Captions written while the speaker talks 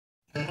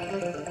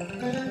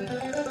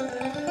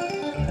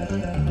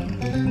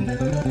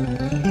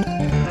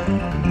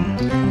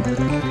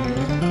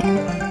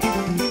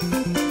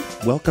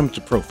Welcome to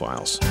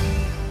Profiles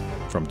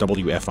from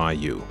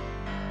WFIU.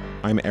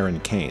 I'm Aaron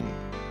Kane.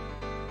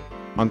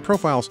 On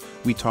Profiles,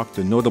 we talk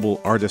to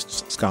notable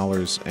artists,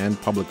 scholars, and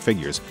public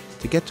figures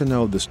to get to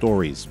know the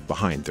stories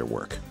behind their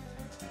work.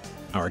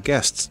 Our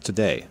guests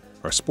today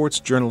are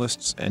sports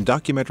journalists and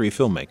documentary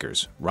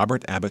filmmakers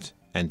Robert Abbott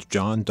and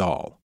John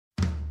Dahl.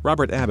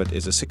 Robert Abbott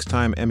is a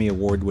 6-time Emmy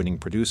Award-winning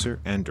producer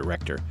and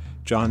director.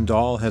 John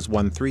Dahl has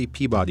won 3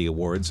 Peabody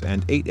Awards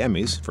and 8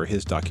 Emmys for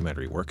his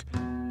documentary work.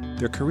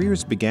 Their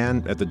careers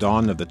began at the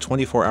dawn of the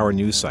 24-hour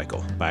news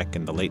cycle back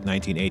in the late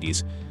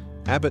 1980s.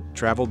 Abbott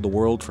traveled the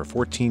world for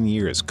 14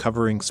 years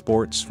covering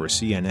sports for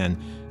CNN.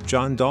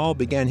 John Dahl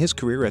began his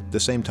career at the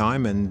same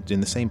time and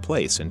in the same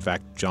place. In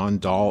fact, John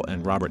Dahl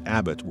and Robert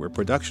Abbott were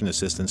production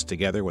assistants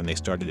together when they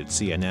started at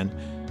CNN,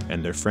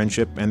 and their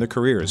friendship and their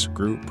careers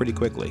grew pretty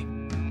quickly.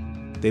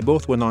 They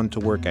both went on to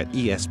work at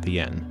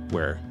ESPN,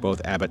 where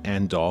both Abbott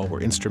and Dahl were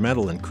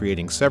instrumental in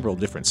creating several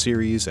different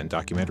series and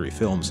documentary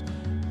films.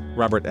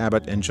 Robert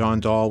Abbott and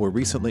John Dahl were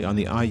recently on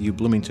the IU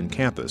Bloomington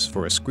campus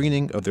for a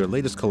screening of their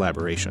latest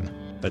collaboration,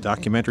 a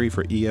documentary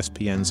for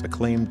ESPN's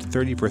acclaimed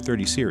 30 for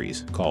 30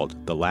 series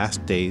called The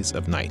Last Days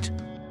of Night.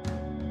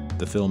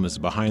 The film is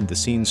a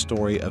behind-the-scenes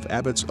story of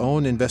Abbott's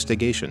own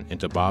investigation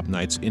into Bob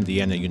Knight's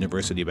Indiana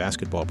University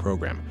basketball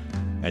program,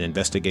 an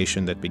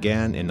investigation that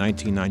began in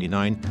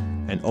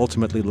 1999 and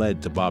ultimately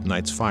led to Bob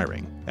Knight's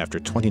firing after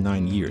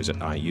 29 years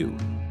at IU.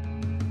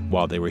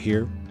 While they were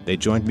here, they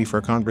joined me for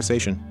a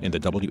conversation in the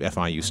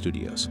WFIU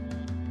studios.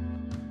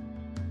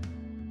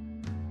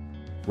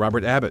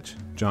 Robert Abbott,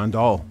 John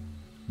Dahl,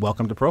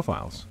 welcome to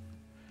Profiles.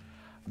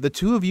 The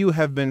two of you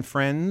have been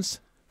friends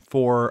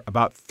for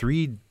about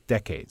 3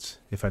 decades,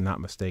 if I'm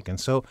not mistaken.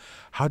 So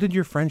how did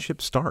your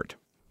friendship start?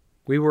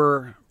 We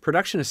were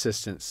production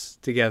assistants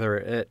together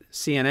at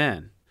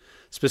CNN,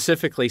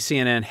 specifically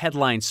CNN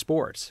Headline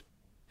Sports.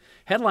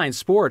 Headline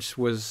Sports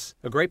was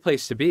a great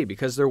place to be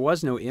because there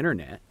was no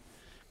internet.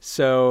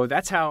 So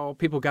that's how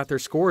people got their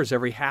scores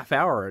every half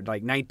hour,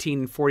 like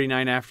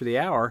 19:49 after the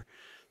hour,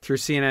 through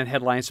CNN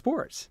Headline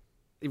Sports.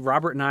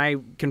 Robert and I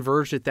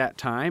converged at that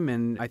time,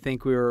 and I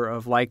think we were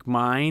of like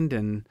mind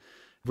and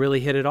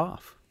really hit it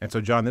off. And so,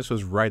 John, this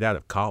was right out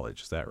of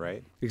college, is that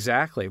right?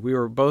 Exactly. We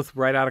were both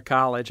right out of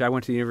college. I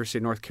went to the University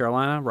of North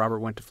Carolina. Robert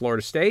went to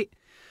Florida State.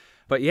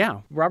 But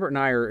yeah, Robert and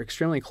I are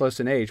extremely close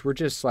in age. We're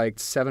just like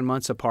 7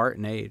 months apart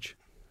in age.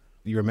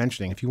 You were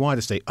mentioning if you wanted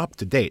to stay up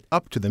to date,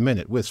 up to the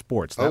minute with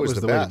sports, that was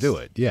the way to do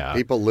it. Yeah.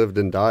 People lived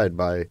and died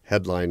by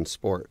Headline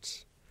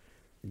Sports.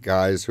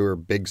 Guys who are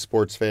big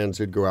sports fans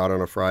who'd go out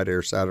on a Friday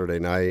or Saturday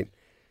night,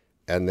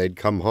 and they'd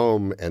come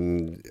home,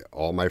 and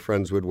all my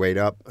friends would wait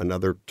up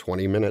another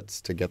 20 minutes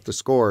to get the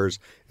scores,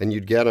 and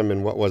you'd get them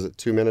in,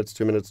 2 minutes,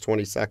 2 minutes,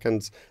 20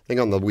 seconds. I think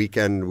on the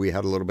weekend we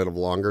had a little bit of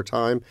longer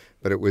time,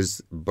 but it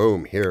was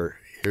boom, here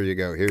you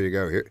go.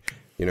 Here,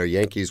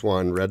 Yankees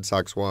won, Red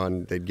Sox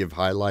won. They'd give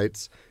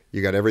highlights.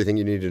 You got everything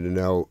you needed to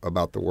know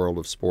about the world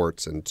of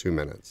sports in 2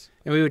 minutes.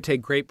 And we would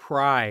take great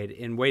pride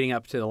in waiting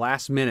up to the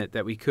last minute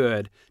that we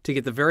could to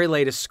get the very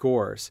latest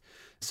scores.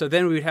 So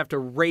then we would have to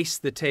race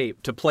the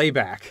tape to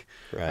playback,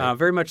 right.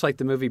 Very much like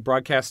the movie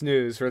Broadcast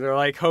News, where they're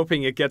like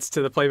hoping it gets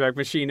to the playback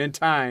machine in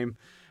time.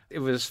 It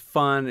was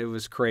fun. It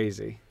was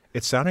crazy.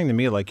 It's sounding to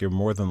me like you're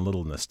more than a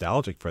little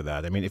nostalgic for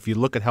that. I mean, if you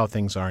look at how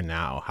things are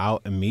now, how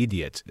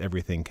immediate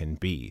everything can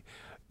be,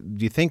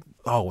 do you think,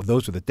 oh,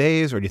 those were the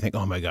days, or do you think,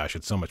 oh my gosh,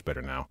 it's so much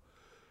better now?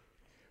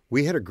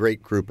 We had a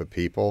great group of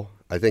people.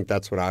 I think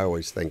that's what I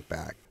always think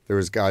back. There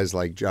was guys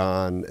like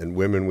John and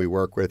women we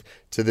work with.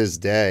 To this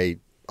day,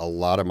 a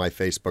lot of my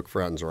Facebook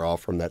friends are all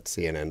from that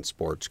CNN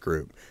sports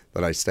group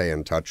that I stay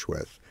in touch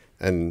with.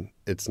 And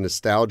it's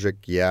nostalgic,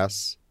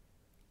 yes.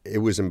 It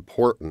was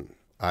important,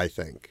 I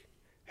think.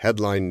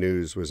 Headline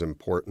news was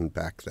important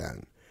back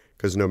then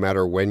because no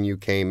matter when you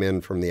came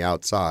in from the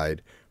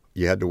outside,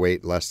 you had to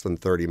wait less than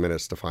 30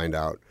 minutes to find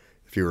out,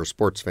 if you were a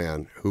sports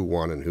fan, who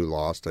won and who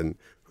lost and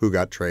who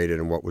got traded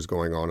and what was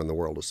going on in the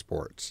world of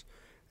sports.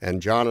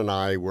 And John and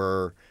I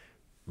were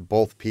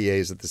both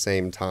PAs at the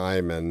same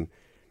time, and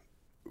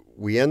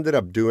we ended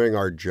up doing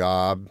our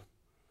job,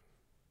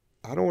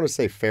 I don't want to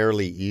say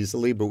fairly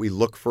easily, but we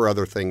looked for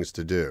other things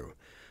to do.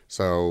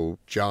 So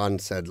John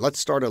said, let's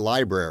start a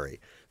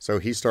library. So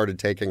he started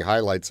taking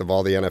highlights of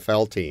all the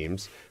NFL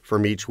teams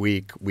from each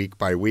week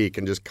by week,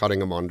 and just cutting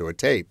them onto a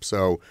tape.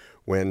 So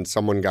when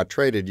someone got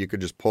traded, you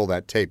could just pull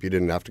that tape. You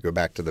didn't have to go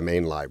back to the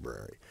main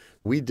library.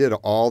 We did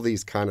all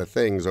these kind of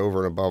things over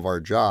and above our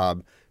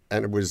job,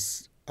 and it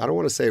was, I don't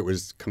want to say it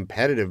was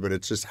competitive, but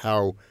it's just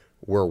how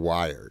we're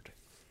wired.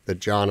 That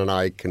John and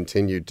I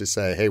continued to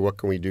say, hey, what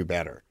can we do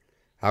better?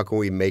 How can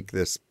we make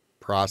this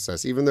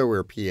process, even though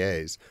we're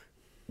PAs,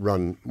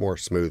 run more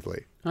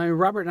smoothly? I mean,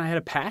 Robert and I had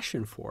a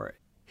passion for it.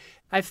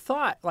 I've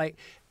thought,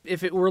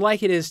 if it were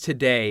like it is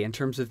today in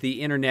terms of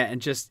the internet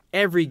and just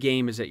every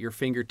game is at your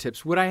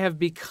fingertips, would I have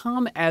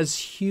become as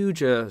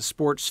huge a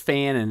sports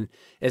fan and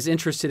as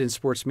interested in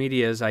sports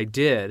media as I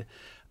did?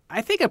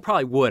 I think I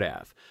probably would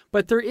have.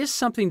 But there is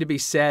something to be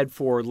said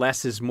for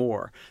less is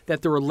more,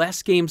 that there were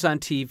less games on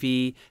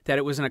TV, that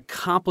it was an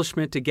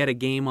accomplishment to get a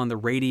game on the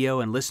radio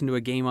and listen to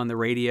a game on the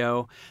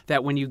radio,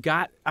 that when you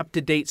got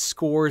up-to-date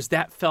scores,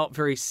 that felt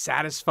very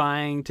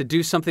satisfying to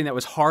do something that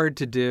was hard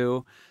to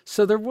do.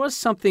 So there was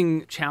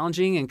something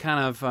challenging and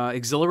kind of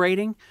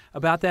exhilarating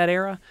about that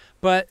era.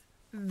 But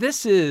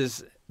this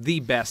is the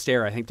best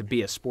era, I think, to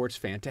be a sports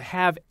fan, to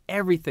have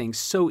everything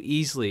so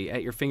easily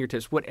at your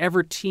fingertips,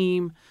 whatever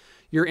team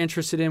you're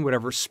interested in,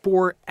 whatever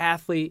sport,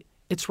 athlete,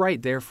 it's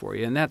right there for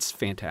you, and that's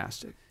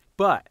fantastic.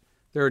 But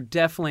there are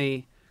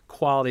definitely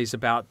qualities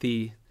about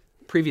the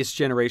previous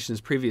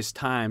generations, previous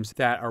times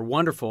that are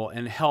wonderful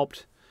and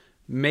helped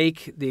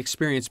make the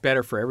experience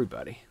better for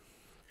everybody.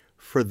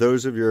 For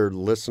those of your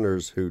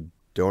listeners who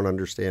don't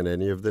understand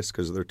any of this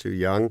because they're too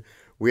young,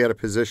 we had a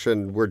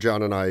position where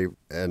John and I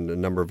and a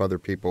number of other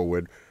people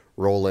would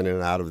roll in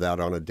and out of that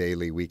on a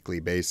daily, weekly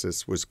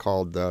basis, was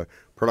called the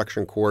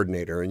production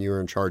coordinator, and you were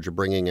in charge of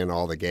bringing in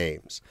all the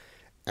games.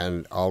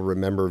 And I'll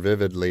remember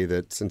vividly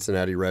that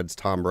Cincinnati Reds'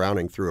 Tom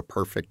Browning threw a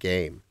perfect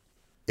game.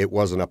 It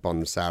wasn't up on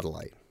the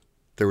satellite.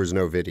 There was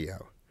no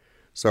video.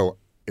 So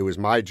it was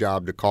my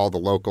job to call the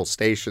local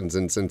stations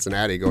in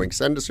Cincinnati going,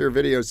 send us your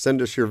videos,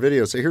 send us your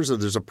videos. So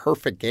there's a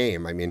perfect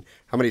game. I mean,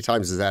 how many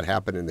times has that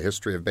happened in the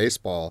history of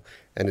baseball?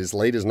 And as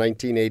late as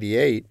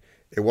 1988,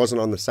 it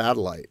wasn't on the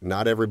satellite.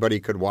 Not everybody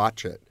could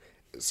watch it.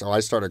 So I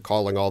started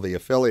calling all the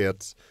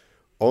affiliates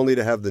only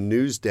to have the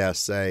news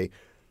desk say,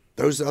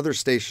 those other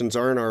stations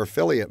aren't our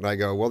affiliate. And I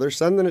go, well, they're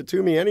sending it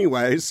to me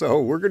anyway,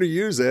 so we're going to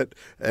use it.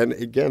 And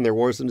again, there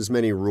wasn't as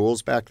many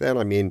rules back then.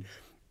 I mean,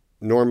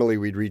 normally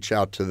we'd reach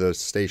out to the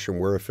station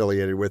we're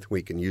affiliated with.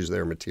 We can use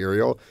their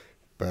material.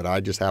 But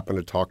I just happened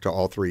to talk to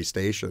all three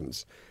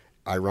stations.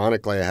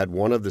 Ironically, I had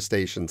one of the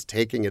stations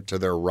taking it to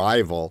their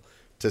rival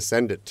to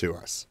send it to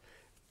us.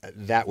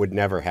 That would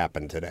never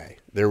happen today.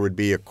 There would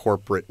be a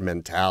corporate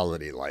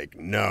mentality like,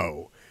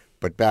 no.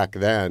 But back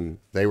then,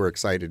 they were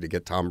excited to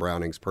get Tom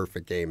Browning's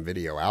perfect game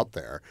video out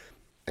there.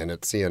 And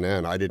at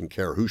CNN, I didn't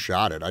care who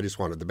shot it. I just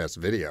wanted the best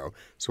video.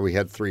 So we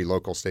had three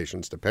local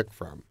stations to pick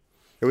from.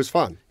 It was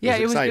fun.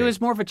 It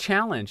was more of a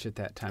challenge at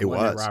that time,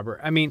 wasn't it,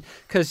 Robert? I mean,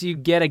 because you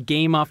get a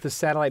game off the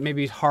satellite,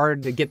 maybe it's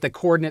hard to get the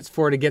coordinates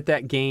to get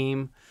that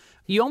game.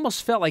 You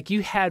almost felt like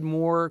you had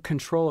more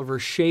control over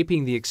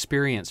shaping the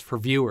experience for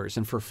viewers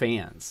and for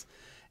fans.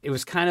 It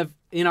was kind of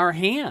in our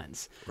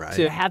hands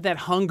to have that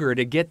hunger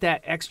to get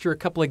that extra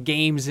couple of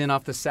games in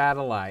off the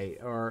satellite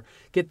or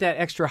get that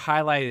extra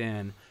highlight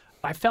in.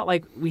 I felt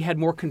like we had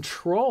more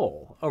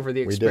control over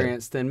the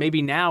experience than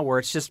maybe now where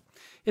it's just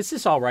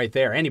all right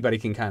there. Anybody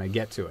can kind of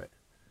get to it.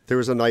 There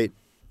was a night,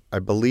 I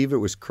believe it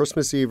was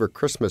Christmas Eve or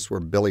Christmas, where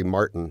Billy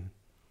Martin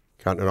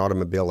got in an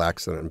automobile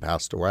accident and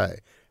passed away.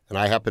 And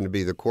I happened to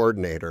be the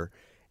coordinator.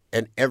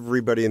 And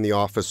everybody in the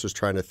office was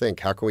trying to think,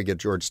 how can we get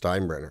George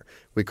Steinbrenner?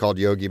 We called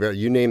Yogi Berra.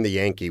 You name the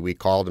Yankee. We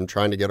called him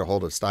trying to get a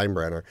hold of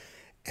Steinbrenner.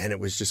 And it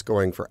was just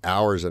going for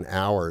hours and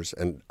hours.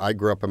 And I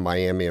grew up in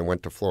Miami and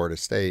went to Florida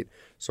State.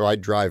 So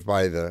I'd drive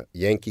by the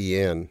Yankee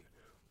Inn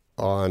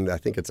on, I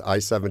think it's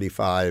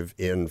I-75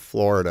 in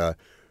Florida,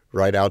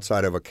 right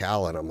outside of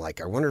Ocala. And I'm like,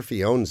 I wonder if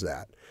he owns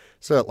that.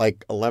 So at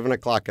like 11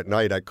 o'clock at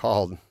night, I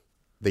called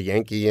the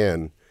Yankee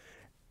Inn.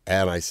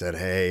 And I said,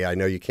 hey, I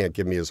know you can't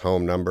give me his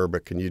home number,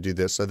 but can you do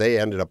this? So they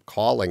ended up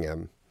calling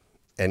him,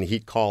 and he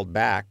called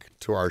back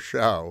to our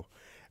show.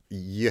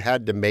 You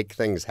had to make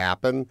things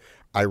happen.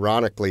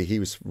 Ironically, he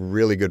was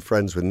really good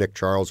friends with Nick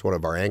Charles, one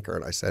of our anchor.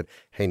 And I said,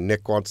 hey,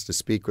 Nick wants to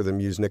speak with him.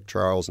 Use Nick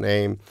Charles'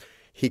 name.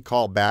 He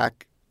called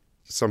back.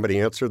 Somebody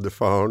answered the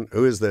phone.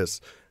 Who is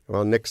this?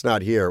 Well, Nick's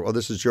not here. Well,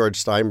 this is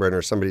George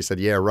Steinbrenner. Somebody said,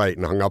 yeah, right,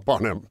 and hung up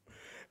on him.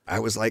 I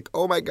was like,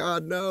 oh, my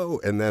God, no.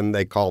 And then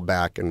they called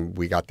back and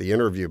we got the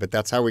interview. But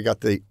that's how we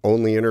got the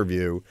only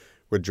interview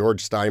with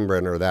George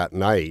Steinbrenner that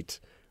night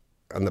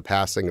on the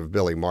passing of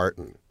Billy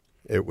Martin.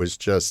 It was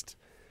just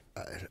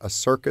a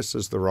circus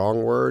is the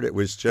wrong word. It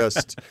was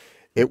just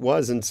it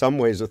was in some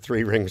ways a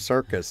three-ring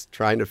circus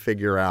trying to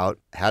figure out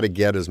how to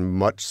get as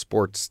much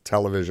sports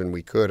television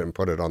we could and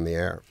put it on the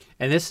air.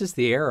 And this is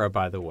the era,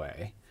 by the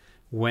way,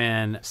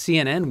 when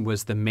CNN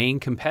was the main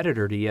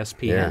competitor to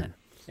ESPN. Yeah.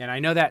 And I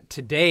know that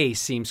today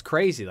seems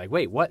crazy. Like,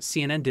 wait, what?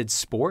 CNN did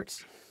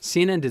sports?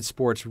 CNN did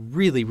sports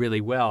really, really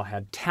well,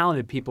 had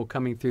talented people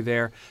coming through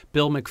there.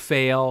 Bill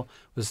McPhail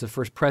was the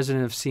first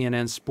president of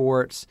CNN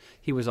Sports.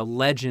 He was a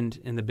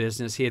legend in the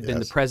business. He had been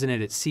the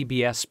president at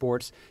CBS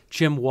Sports.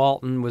 Jim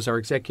Walton was our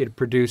executive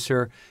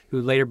producer,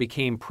 who later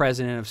became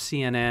president of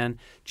CNN.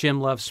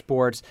 Jim loved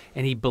sports,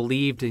 and he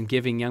believed in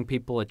giving young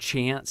people a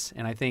chance.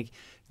 And I think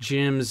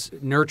Jim's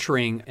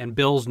nurturing and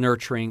Bill's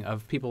nurturing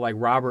of people like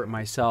Robert and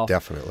myself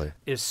definitely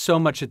is so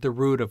much at the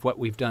root of what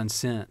we've done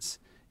since.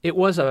 It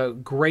was a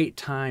great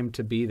time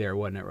to be there,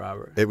 wasn't it,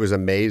 Robert? It was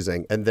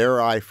amazing. And their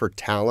eye for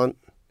talent,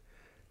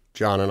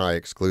 John and I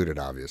excluded,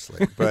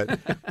 obviously, but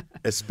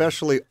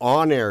especially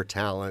on-air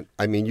talent.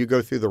 I mean, you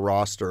go through the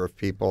roster of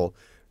people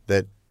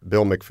that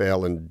Bill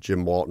McPhail and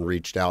Jim Walton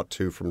reached out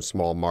to from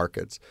small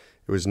markets.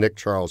 It was Nick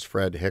Charles,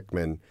 Fred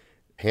Hickman,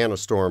 Hannah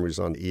Storm, who's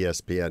on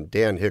ESPN,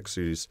 Dan Hicks,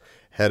 who's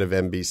head of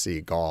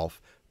NBC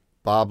Golf,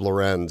 Bob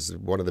Lorenz,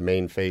 one of the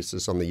main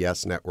faces on the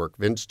Yes Network,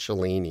 Vince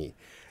Cellini.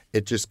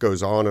 It just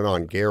goes on and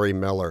on, Gary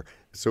Miller.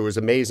 So it was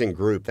an amazing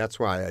group. That's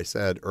why I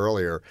said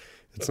earlier,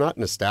 it's not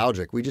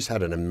nostalgic. We just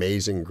had an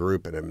amazing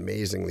group, an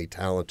amazingly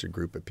talented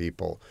group of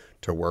people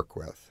to work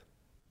with.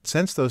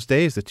 Since those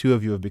days, the two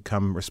of you have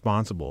become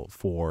responsible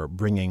for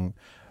bringing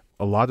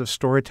a lot of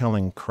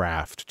storytelling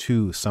craft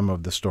to some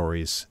of the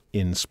stories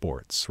in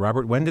sports.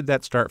 Robert, when did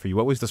that start for you?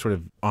 What was the sort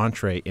of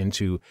entree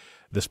into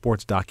the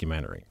sports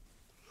documentary?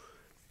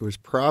 It was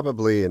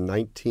probably in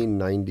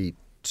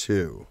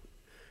 1992,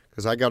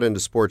 because I got into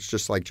sports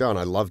just like John.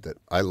 I loved it.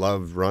 I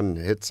loved run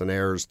hits and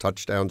errors,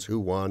 touchdowns, who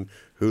won,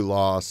 who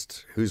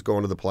lost, who's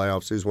going to the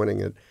playoffs, who's winning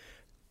it.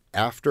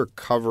 After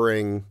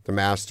covering the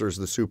Masters,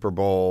 the Super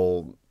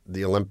Bowl,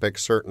 the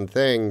Olympics, certain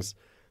things,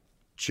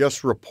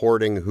 just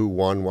reporting who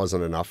won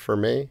wasn't enough for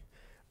me.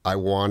 I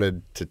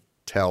wanted to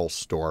tell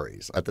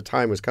stories. At the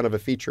time, I was kind of a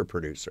feature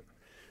producer.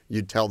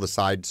 You'd tell the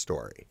side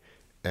story.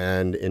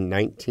 And in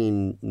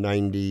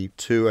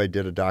 1992, I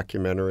did a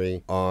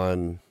documentary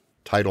on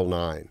Title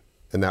IX,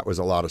 and that was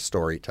a lot of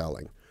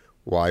storytelling,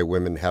 why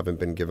women haven't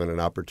been given an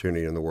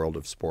opportunity in the world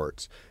of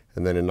sports.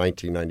 And then in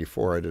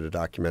 1994, I did a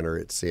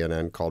documentary at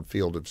CNN called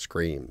Field of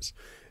Screams.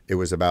 It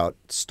was about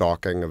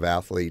stalking of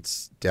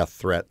athletes, death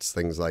threats,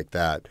 things like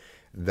that.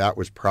 That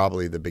was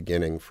probably the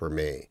beginning for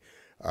me.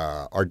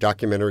 Our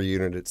documentary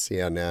unit at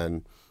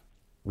CNN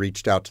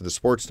reached out to the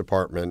sports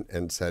department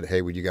and said,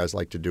 hey, would you guys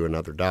like to do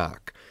another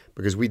doc?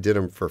 Because we did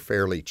them for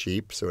fairly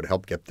cheap, so it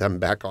helped get them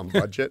back on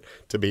budget,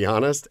 to be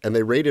honest. And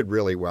they rated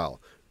really well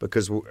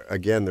because,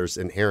 again, there's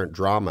inherent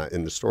drama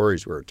in the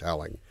stories we were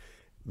telling.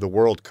 The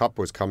World Cup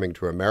was coming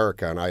to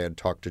America, and I had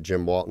talked to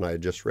Jim Walton. I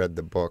had just read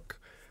the book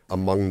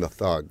Among the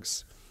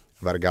Thugs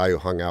about a guy who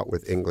hung out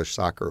with English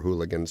soccer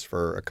hooligans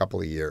for a couple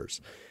of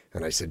years.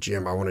 And I said,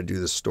 Jim, I want to do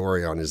this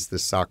story on, is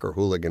this soccer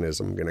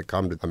hooliganism going to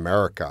come to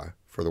America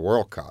for the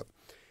World Cup?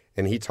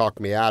 And he talked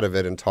me out of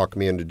it and talked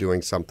me into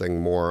doing something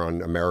more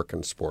on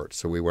American sports.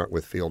 So we went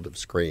with Field of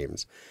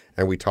Screams.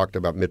 And we talked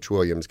about Mitch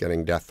Williams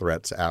getting death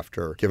threats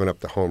after giving up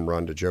the home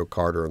run to Joe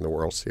Carter in the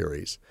World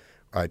Series.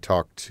 I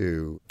talked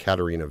to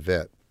Katarina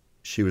Witt.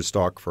 She was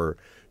stalked for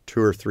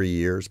 2 or 3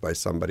 years by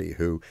somebody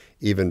who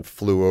even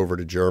flew over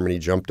to Germany,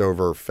 jumped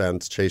over a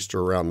fence, chased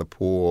her around the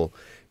pool.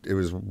 It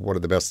was one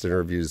of the best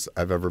interviews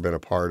I've ever been a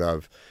part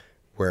of,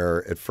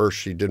 where at first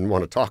she didn't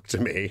want to talk to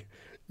me,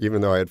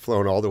 even though I had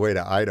flown all the way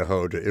to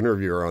Idaho to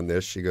interview her on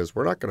this. She goes,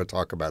 we're not going to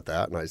talk about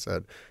that. And I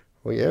said,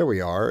 well, yeah, we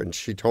are. And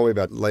she told me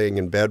about laying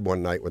in bed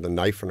one night with a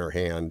knife in her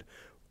hand.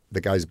 The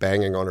guy's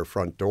banging on her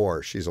front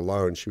door. She's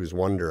alone. She was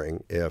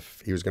wondering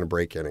if he was going to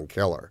break in and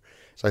kill her.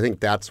 So I think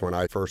that's when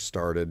I first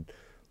started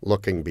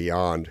looking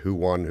beyond who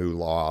won, who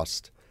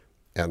lost,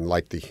 and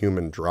like the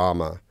human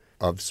drama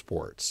of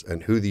sports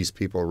and who these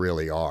people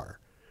really are,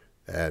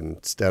 and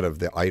instead of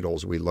the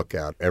idols we look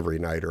at every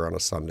night or on a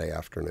Sunday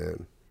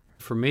afternoon.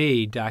 For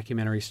me,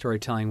 documentary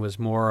storytelling was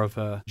more of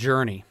a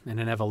journey and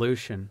an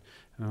evolution.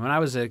 I mean, when I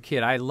was a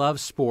kid, I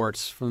loved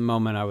sports from the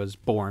moment I was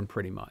born,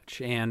 pretty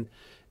much. And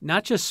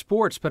not just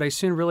sports, but I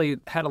soon really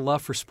had a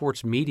love for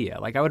sports media.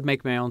 Like, I would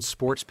make my own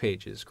sports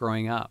pages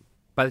growing up.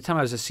 By the time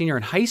I was a senior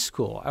in high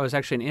school, I was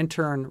actually an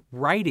intern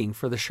writing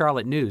for the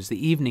Charlotte News,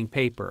 the evening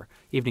paper.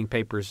 Evening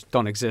papers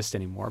don't exist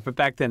anymore, but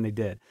back then they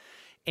did.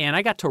 And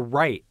I got to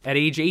write at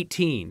age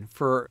 18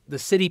 for the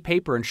city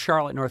paper in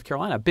Charlotte, North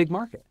Carolina, a big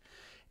market.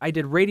 I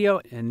did radio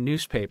and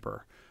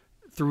newspaper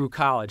through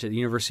college at the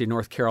University of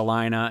North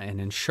Carolina and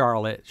in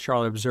Charlotte,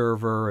 Charlotte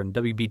Observer and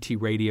WBT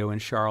Radio in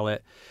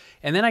Charlotte.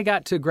 And then I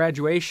got to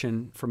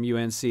graduation from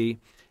UNC,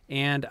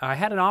 and I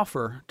had an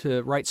offer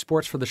to write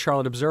sports for the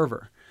Charlotte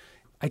Observer.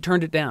 I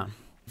turned it down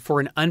for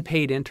an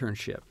unpaid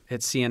internship at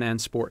CNN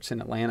Sports in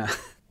Atlanta.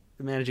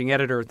 The managing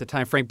editor at the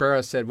time, Frank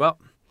Barrows, said, well,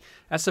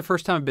 that's the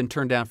first time I've been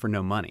turned down for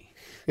no money.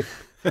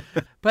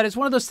 But it's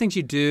one of those things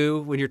you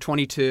do when you're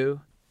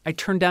 22. I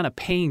turned down a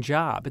paying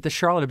job at the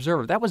Charlotte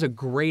Observer. That was a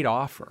great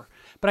offer.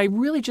 But I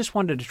really just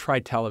wanted to try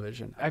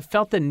television. I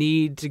felt the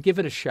need to give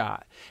it a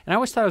shot. And I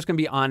always thought I was going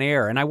to be on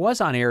air. And I was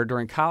on air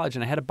during college,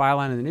 and I had a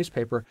byline in the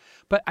newspaper.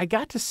 But I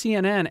got to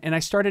CNN, and I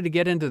started to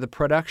get into the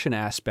production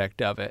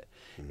aspect of it.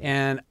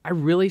 And I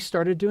really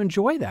started to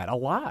enjoy that a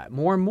lot,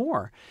 more and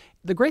more.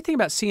 The great thing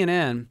about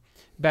CNN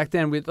back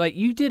then,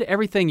 you did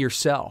everything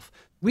yourself.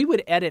 We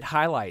would edit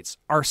highlights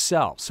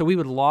ourselves. So we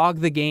would log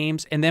the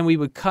games, and then we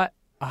would cut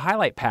a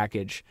highlight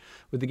package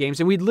with the games,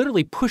 and we'd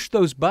literally push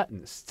those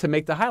buttons to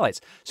make the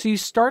highlights. So you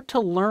start to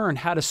learn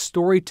how to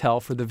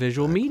storytell for the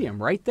visual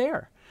medium right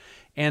there.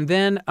 And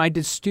then I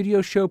did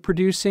studio show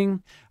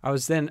producing. I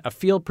was then a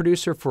field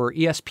producer for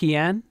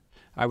ESPN.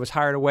 I was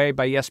hired away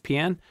by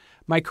ESPN.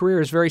 My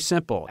career is very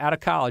simple. Out of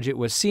college, it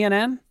was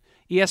CNN,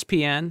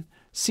 ESPN,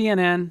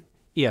 CNN,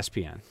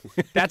 ESPN.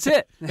 That's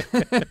it.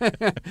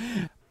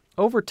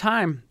 Over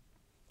time,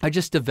 I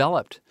just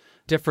developed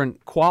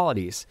different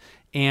qualities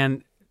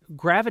and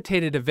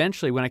gravitated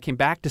eventually, when I came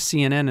back to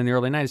CNN in the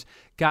early 90s,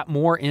 got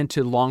more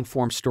into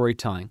long-form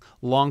storytelling,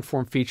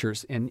 long-form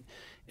features. And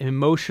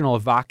emotional,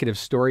 evocative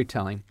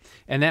storytelling.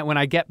 And then when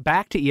I get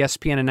back to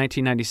ESPN in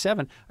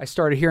 1997, I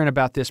started hearing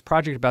about this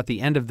project about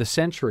the end of the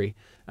century.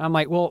 And I'm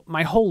like, well,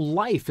 my whole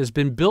life has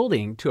been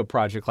building to a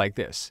project like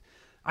this.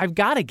 I've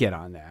got to get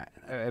on that.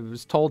 I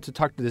was told to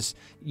talk to this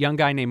young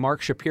guy named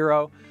Mark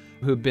Shapiro,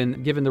 who had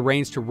been given the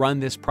reins to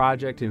run this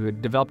project and who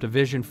had developed a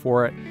vision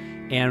for it.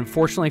 And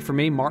fortunately for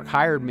me, Mark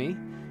hired me.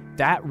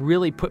 That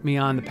really put me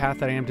on the path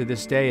that I am to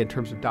this day in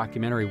terms of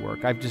documentary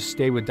work. I've just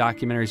stayed with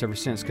documentaries ever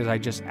since because I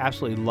just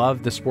absolutely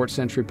loved the Sports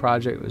Century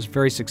project. It was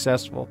very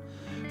successful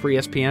for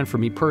ESPN, for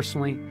me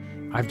personally.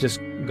 I've just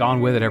gone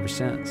with it ever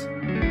since.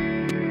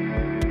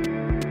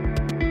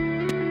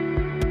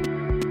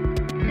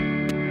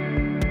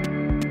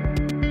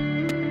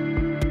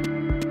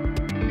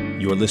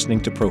 You're listening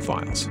to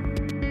Profiles.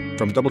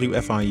 From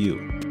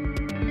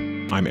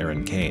WFIU, I'm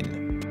Aaron Kane.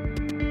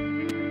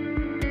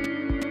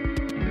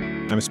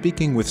 I'm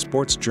speaking with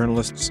sports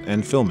journalists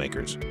and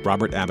filmmakers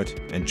Robert Abbott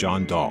and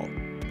John Dahl,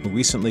 who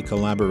recently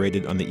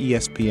collaborated on the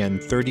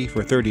ESPN 30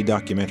 for 30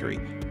 documentary,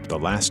 The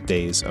Last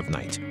Days of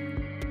Night.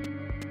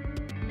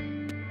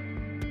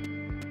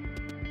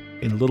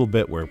 In a little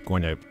bit, we're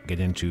going to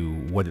get into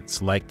what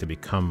it's like to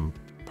become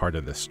part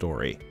of this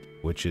story,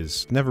 which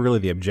is never really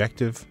the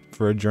objective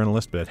for a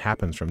journalist, but it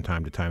happens from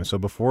time to time. So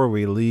before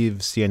we leave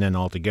CNN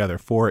altogether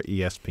for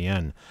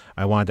ESPN,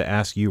 I wanted to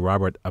ask you,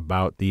 Robert,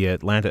 about the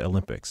Atlanta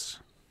Olympics.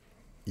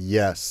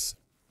 Yes.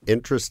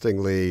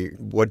 Interestingly,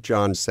 what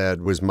John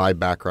said was my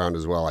background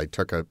as well. I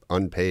took an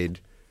unpaid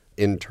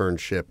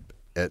internship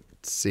at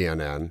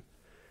CNN.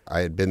 I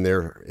had been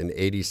there in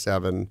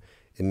 87.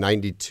 In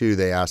 92,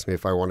 they asked me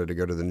if I wanted to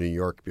go to the New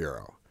York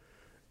Bureau.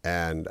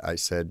 And I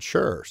said,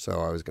 sure.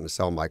 So I was going to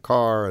sell my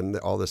car and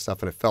all this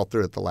stuff, and it fell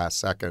through at the last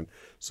second.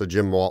 So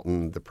Jim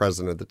Walton, the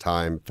president at the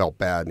time, felt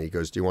bad, and he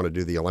goes, do you want to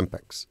do the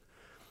Olympics?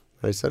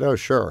 And I said, oh,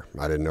 sure.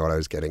 I didn't know what I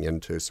was getting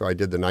into. So I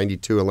did the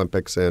 92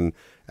 Olympics in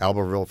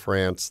Albertville,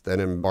 France, then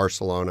in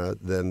Barcelona,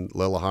 then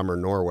Lillehammer,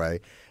 Norway.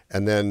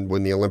 And then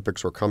when the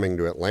Olympics were coming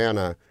to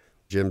Atlanta,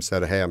 Jim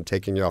said, hey, I'm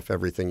taking you off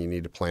everything you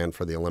need to plan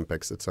for the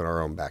Olympics. It's in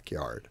our own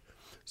backyard.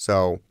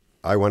 So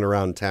I went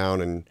around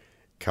town and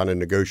kind of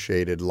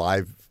negotiated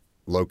live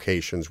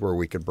locations where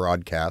we could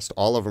broadcast,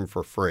 all of them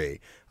for free.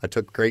 I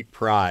took great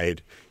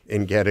pride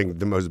in getting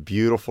the most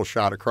beautiful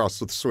shot across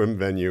the swim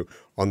venue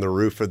on the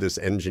roof of this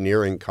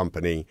engineering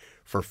company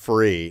for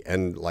free.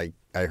 And like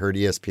I heard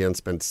ESPN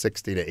spent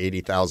 $60,000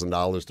 to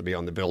 $80,000 to be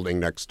on the building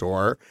next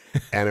door,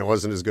 and it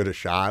wasn't as good a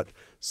shot.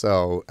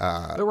 So,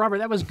 but Robert,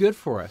 that was good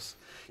for us.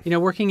 You know,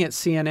 working at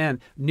CNN,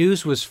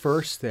 news was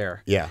first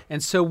there. Yeah.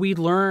 And so we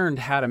learned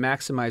how to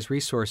maximize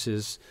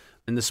resources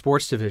in the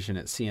sports division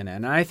at CNN.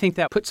 And I think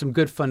that put some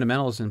good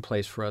fundamentals in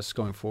place for us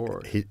going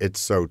forward. It's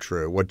so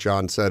true. What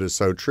John said is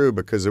so true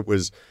because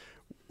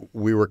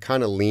we were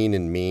kind of lean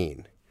and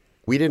mean.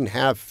 We didn't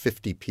have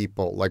 50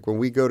 people. Like when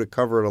we go to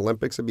cover an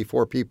Olympics, it'd be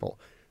 4 people,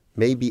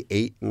 maybe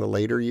 8 in the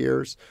later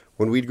years.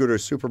 When we'd go to a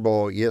Super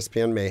Bowl,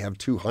 ESPN may have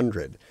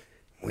 200.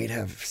 We'd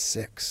have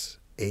 6,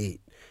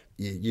 8.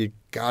 You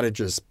got to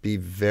just be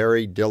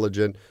very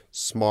diligent,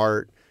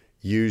 smart,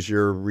 use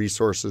your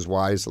resources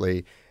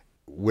wisely.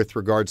 With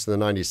regards to the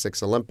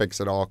 96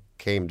 Olympics, it all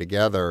came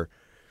together,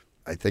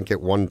 I think at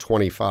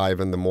 1:25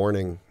 in the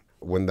morning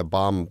when the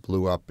bomb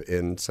blew up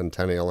in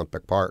Centennial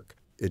Olympic Park.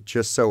 It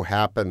just so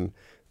happened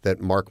that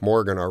Mark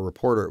Morgan, our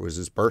reporter, it was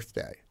his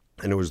birthday.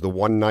 And it was the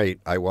one night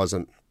I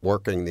wasn't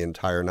working the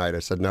entire night. I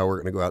said, no, we're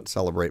going to go out and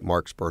celebrate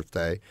Mark's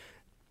birthday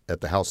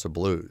at the House of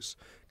Blues.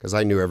 Because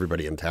I knew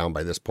everybody in town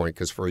by this point,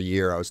 because for a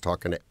year I was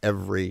talking to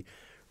every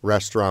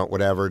restaurant,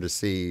 whatever, to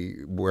see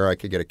where I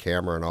could get a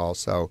camera and all.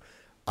 So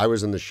I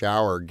was in the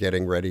shower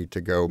getting ready to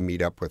go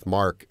meet up with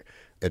Mark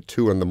at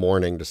 2 in the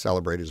morning to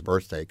celebrate his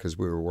birthday because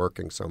we were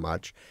working so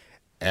much.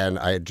 And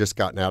I had just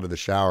gotten out of the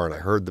shower and I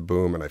heard the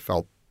boom and I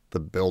felt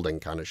the building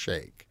kind of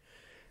shake.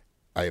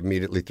 I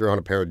immediately threw on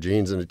a pair of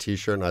jeans and a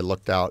T-shirt and I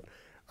looked out.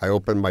 I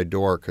opened my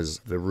door because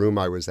the room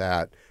I was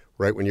at,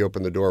 right when you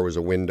opened the door was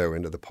a window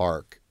into the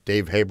park.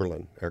 Dave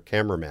Haberlin, our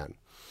cameraman,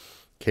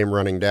 came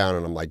running down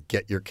and I'm like,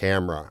 get your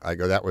camera. I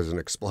go, that was an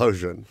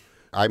explosion.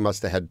 I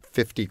must have had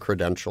 50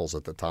 credentials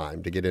at the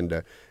time to get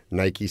into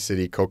Nike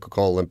City,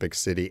 Coca-Cola Olympic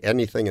City,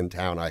 anything in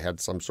town. I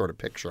had some sort of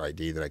picture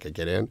ID that I could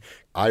get in.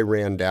 I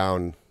ran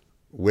down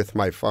with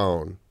my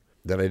phone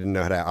that I didn't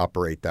know how to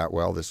operate that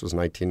well. This was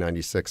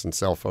 1996 and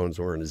cell phones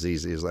weren't as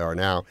easy as they are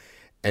now.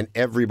 And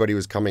everybody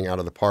was coming out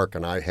of the park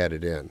and I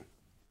headed in.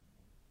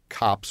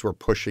 Cops were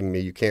pushing me,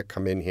 you can't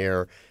come in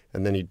here.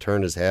 And then he'd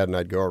turn his head and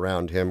I'd go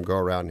around him.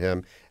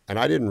 And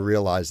I didn't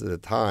realize at the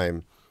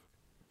time,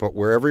 but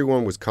where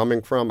everyone was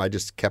coming from, I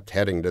just kept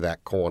heading to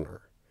that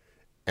corner.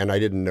 And I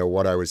didn't know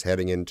what I was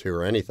heading into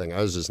or anything.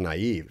 I was just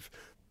naive.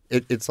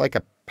 It's like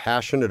a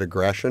passionate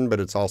aggression, but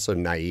it's also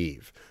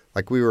naive.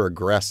 Like we were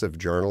aggressive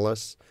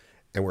journalists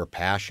and we're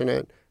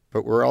passionate,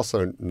 but we're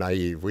also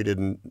naive. We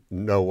didn't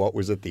know what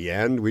was at the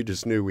end. We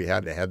just knew we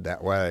had to head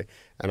that way.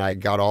 And I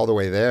got all the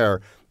way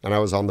there and I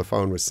was on the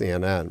phone with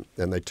CNN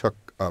and they took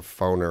a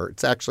phoner.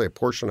 It's actually a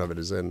portion of it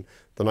is in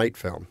the Night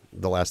film,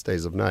 The Last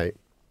Days of Night.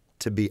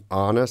 To be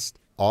honest,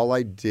 all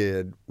I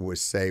did was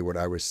say what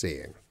I was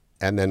seeing.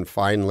 And then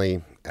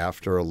finally,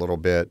 after a little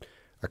bit,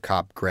 a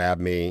cop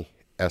grabbed me,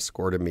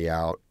 escorted me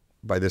out.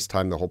 By this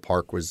time, the whole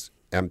park was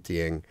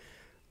emptying.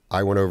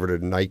 I went over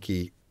to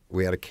Nike.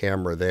 We had a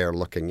camera there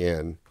looking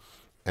in.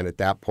 And at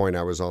that point,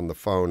 I was on the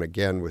phone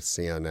again with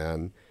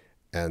CNN.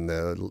 And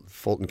the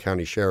Fulton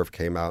County Sheriff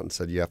came out and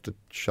said, you have to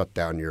shut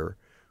down your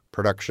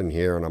production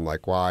here. And I'm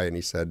like, why? And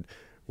he said,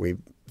 we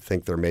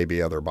think there may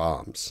be other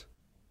bombs.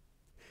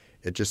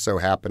 It just so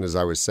happened as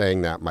I was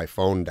saying that, my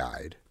phone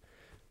died.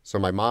 So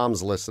my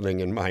mom's listening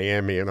in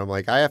Miami, and I'm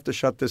like, I have to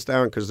shut this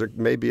down because there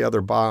may be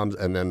other bombs,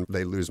 and then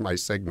they lose my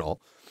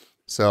signal.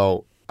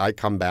 So I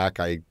come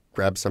back, I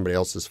grab somebody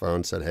else's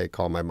phone, said, hey,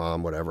 call my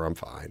mom, whatever, I'm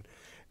fine.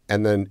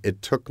 And then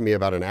it took me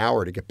about an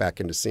hour to get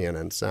back into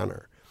CNN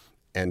Center.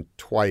 And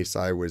twice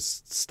I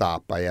was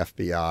stopped by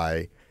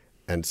FBI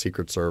and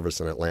Secret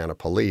Service and Atlanta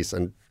police.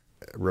 And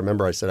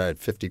remember I said I had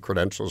 50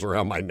 credentials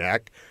around my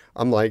neck?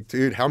 I'm like,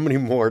 dude, how many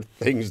more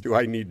things do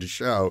I need to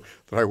show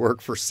that I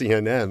work for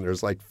CNN?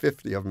 There's like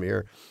 50 of them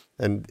here.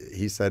 And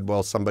he said,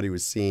 well, somebody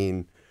was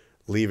seen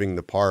leaving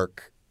the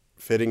park,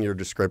 fitting your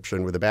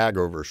description with a bag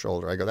over his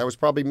shoulder. I go, that was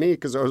probably me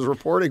because I was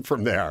reporting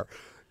from there.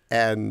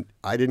 And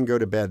I didn't go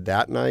to bed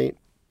that night.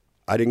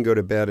 I didn't go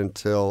to bed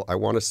until, I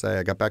want to say,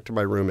 I got back to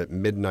my room at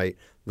midnight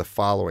the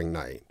following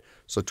night.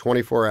 So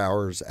 24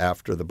 hours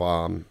after the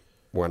bomb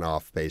went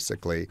off,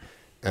 basically,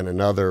 and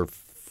another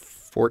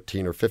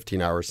 14 or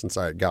 15 hours since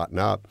I had gotten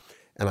up.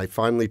 And I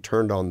finally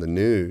turned on the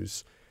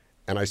news,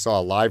 and I saw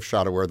a live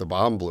shot of where the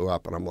bomb blew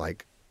up, and I'm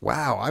like,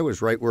 wow, I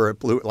was right where it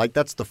blew. Like,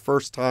 that's the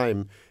first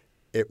time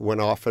it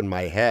went off in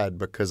my head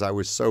because I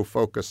was so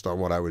focused on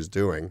what I was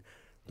doing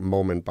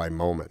moment by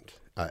moment.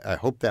 I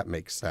hope that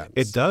makes sense.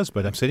 It does,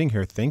 but I'm sitting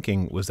here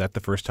thinking, was that the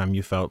first time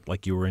you felt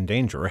like you were in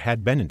danger or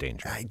had been in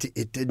danger?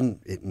 It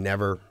didn't. It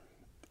never.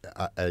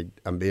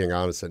 I'm being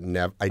honest.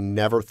 I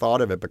never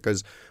thought of it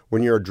because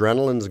when your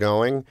adrenaline's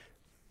going,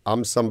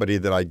 I'm somebody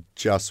that I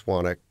just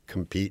want to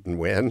compete and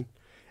win.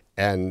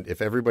 And if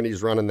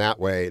everybody's running that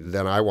way,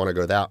 then I want to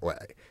go that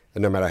way.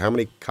 And no matter how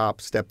many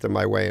cops stepped in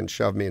my way and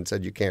shoved me and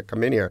said, you can't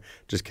come in here,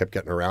 just kept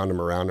getting around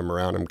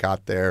him,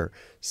 got there,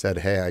 said,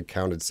 hey, I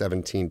counted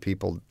 17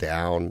 people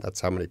down.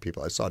 That's how many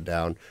people I saw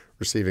down,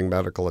 receiving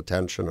medical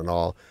attention and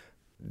all.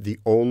 The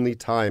only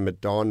time it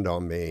dawned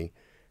on me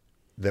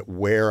that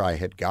where I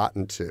had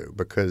gotten to,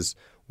 because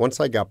once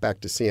I got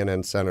back to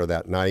CNN Center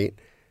that night,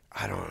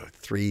 I don't know,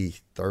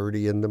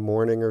 3:30 in the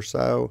morning or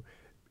so,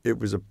 it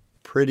was a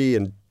pretty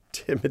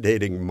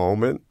intimidating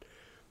moment.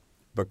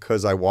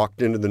 Because I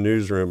walked into the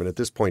newsroom, and at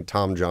this point,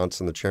 Tom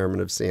Johnson, the chairman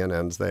of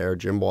CNN's there,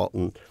 Jim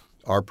Walton,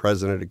 our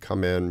president, had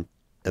come in,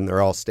 and they're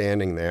all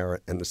standing there,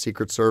 and the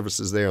Secret Service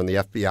is there, and the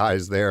FBI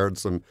is there, and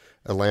some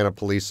Atlanta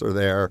police are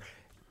there.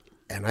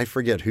 And I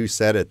forget who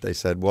said it. They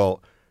said,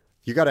 well,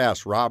 you got to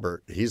ask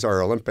Robert. He's our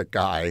Olympic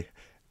guy.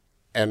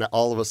 And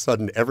all of a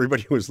sudden,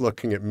 everybody was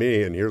looking at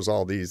me, and here's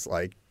all these,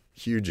 like,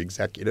 huge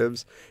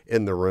executives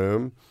in the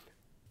room.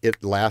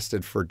 It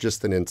lasted for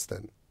just an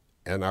instant.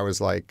 And I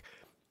was like,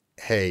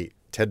 hey,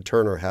 Ted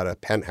Turner had a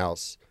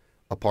penthouse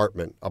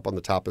apartment up on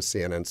the top of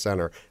CNN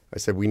Center. I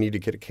said, we need to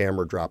get a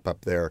camera drop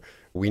up there.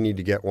 We need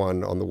to get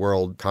one on the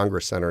World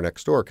Congress Center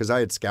next door, because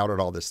I had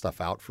scouted all this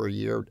stuff out for a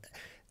year.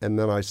 And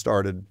then I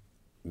started,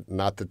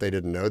 not that they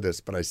didn't know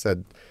this, but I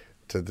said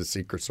to the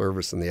Secret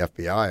Service and the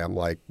FBI, I'm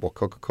like, well,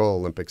 Coca-Cola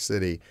Olympic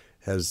City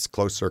has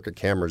closed-circuit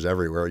cameras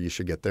everywhere. You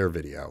should get their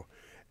video.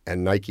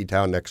 And Nike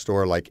Town next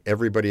door, like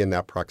everybody in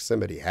that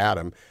proximity had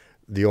them.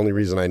 The only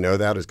reason I know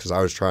that is because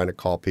I was trying to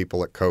call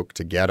people at Coke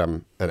to get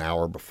them an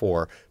hour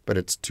before, but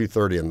it's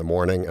 2:30 in the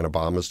morning and a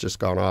bomb has just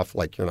gone off.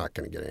 Like, you're not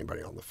going to get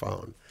anybody on the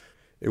phone.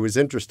 It was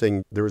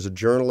interesting. There was a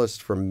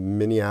journalist from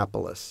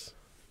Minneapolis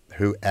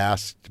who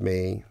asked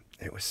me,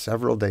 it was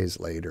several days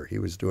later, he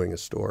was doing a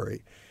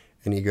story,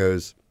 and he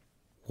goes,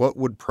 what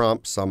would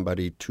prompt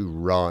somebody to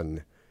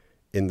run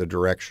in the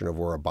direction of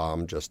where a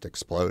bomb just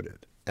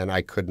exploded? And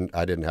I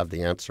didn't have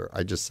the answer.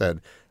 I just said,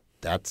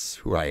 that's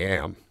who I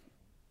am.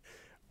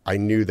 I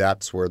knew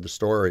that's where the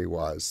story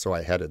was, so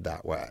I headed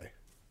that way.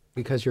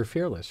 Because you're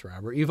fearless,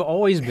 Robert. You've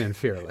always been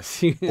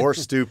fearless. Or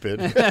stupid.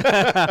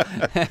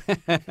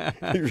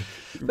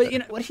 But you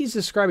know what he's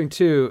describing,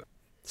 too,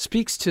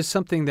 speaks to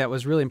something that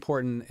was really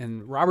important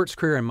in Robert's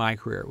career and my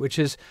career, which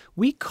is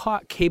we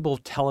caught cable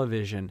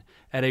television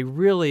at a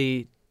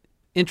really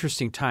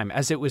interesting time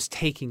as it was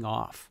taking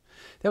off.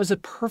 That was a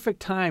perfect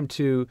time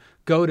to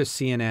go to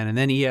CNN and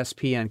then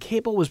ESPN.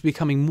 Cable was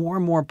becoming more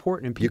and more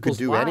important in people's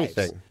lives. You could do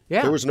anything.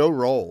 Yeah. There was no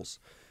roles.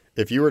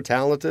 If you were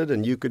talented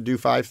and you could do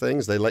 5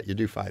 things, they let you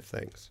do 5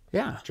 things.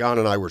 Yeah. John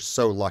and I were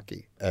so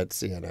lucky at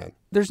CNN.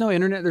 There's no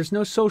internet. There's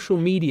no social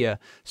media.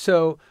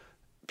 So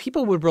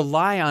people would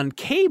rely on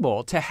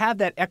cable to have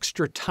that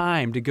extra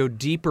time to go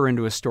deeper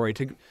into a story,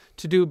 to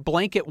do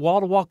blanket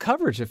wall-to-wall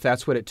coverage if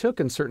that's what it took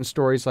in certain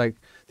stories like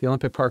the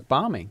Olympic Park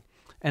bombing.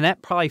 And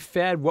that probably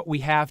fed what we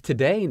have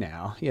today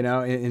now,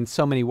 in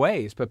so many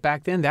ways. But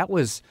back then, that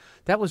was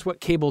what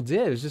cable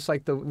did. It was just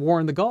like the war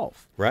in the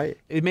Gulf. Right.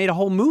 It made a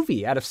whole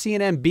movie out of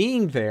CNN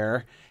being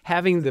there,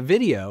 having the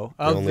video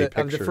of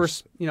the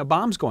first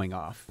bombs going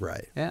off.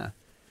 Right. Yeah.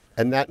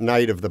 And that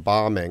night of the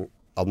bombing,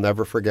 I'll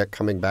never forget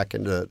coming back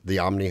into the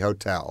Omni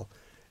Hotel.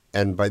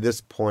 And by this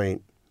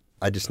point,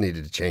 I just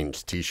needed to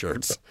change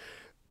T-shirts.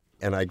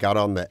 And I got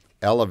on the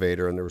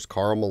elevator, and there was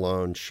Karl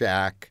Malone,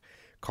 Shaq.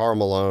 Karl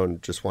Malone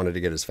just wanted to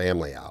get his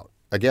family out.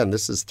 Again,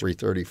 this is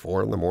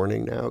 3:34 in the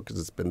morning now because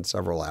it's been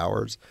several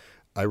hours.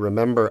 I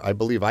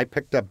believe I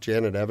picked up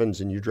Janet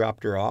Evans and you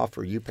dropped her off,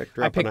 or you picked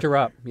her up? I picked her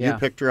up, yeah. You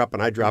picked her up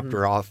and I dropped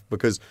her off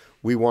because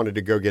we wanted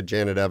to go get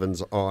Janet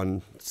Evans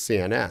on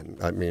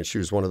CNN. I mean, she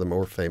was one of the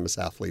more famous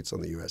athletes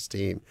on the U.S.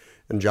 team.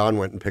 And John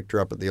went and picked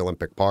her up at the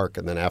Olympic Park,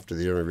 and then after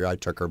the interview, I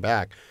took her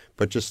back.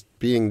 But just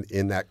being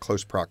in that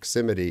close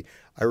proximity,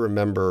 I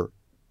remember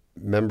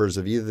members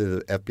of either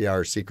the FBI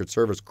or Secret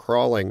Service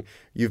crawling.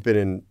 You've been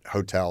in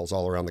hotels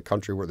all around the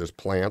country where there's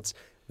plants.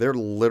 They're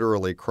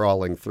literally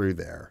crawling through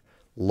there,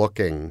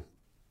 looking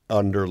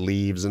under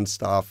leaves and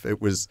stuff.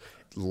 It was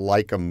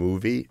like a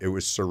movie. It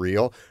was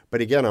surreal. But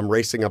again, I'm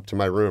racing up to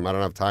my room. I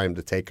don't have time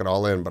to take it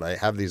all in, but I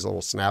have these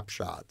little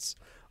snapshots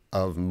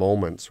of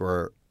moments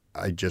where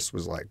I just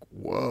was like,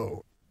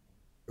 whoa.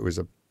 It was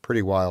a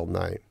pretty wild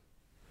night.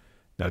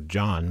 Now,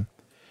 John,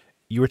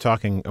 you were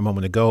talking a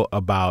moment ago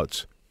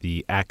about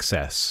the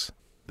access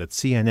that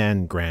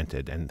CNN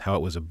granted and how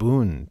it was a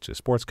boon to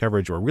sports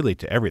coverage, or really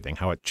to everything,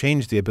 how it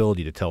changed the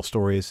ability to tell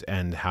stories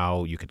and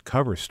how you could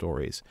cover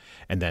stories.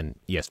 And then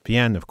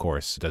ESPN, of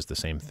course, does the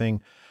same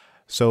thing.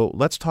 So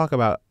let's talk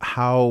about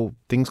how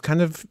things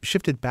kind of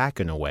shifted back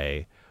in a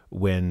way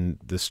when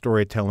the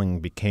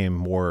storytelling became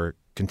more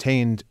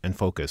contained and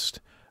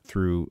focused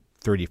through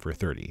 30 for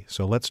 30.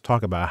 So let's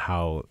talk about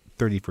how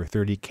 30 for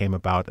 30 came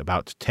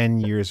about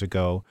 10 years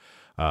ago.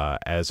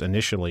 As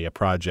initially a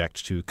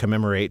project to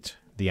commemorate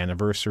the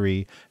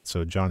anniversary.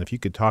 So, John, if you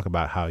could talk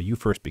about how you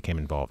first became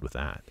involved with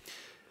that.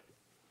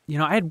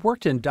 I had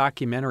worked in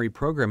documentary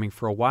programming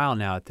for a while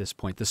now at this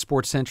point. The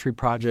Sports Century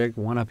Project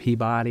won a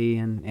Peabody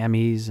and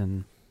Emmys,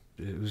 and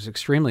it was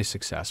extremely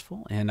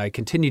successful. And I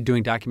continued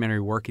doing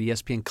documentary work at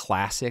ESPN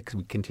Classic.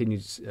 We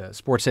continued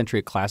Sports Century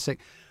at Classic.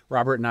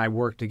 Robert and I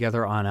worked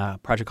together on a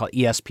project called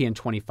ESPN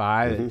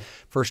 25,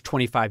 first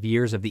 25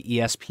 years of the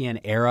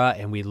ESPN era,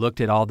 and we looked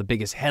at all the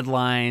biggest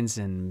headlines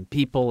and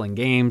people and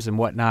games and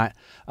whatnot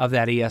of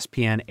that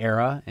ESPN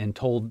era and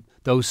told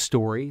those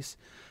stories.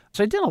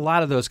 So I did a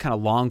lot of those kind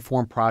of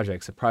long-form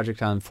projects, a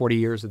project on 40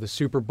 years of the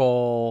Super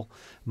Bowl,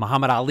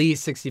 Muhammad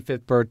Ali's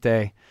 65th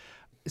birthday.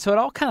 So it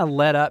all kind of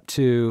led up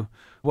to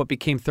what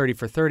became 30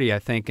 for 30, I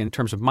think, in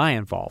terms of my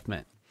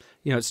involvement.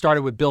 It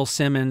started with Bill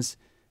Simmons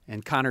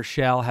and Connor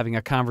Schell having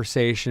a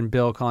conversation,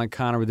 Bill calling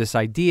Connor with this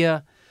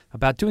idea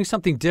about doing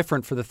something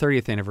different for the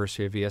 30th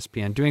anniversary of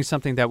ESPN, doing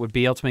something that would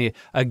be ultimately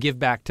a give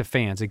back to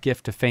fans, a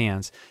gift to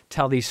fans,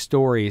 tell these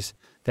stories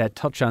that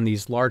touch on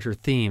these larger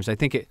themes. I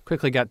think it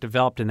quickly got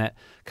developed in that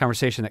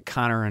conversation that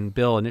Connor and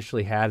Bill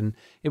initially had, and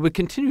it would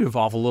continue to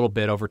evolve a little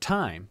bit over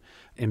time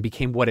and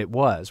became what it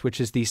was,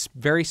 which is these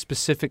very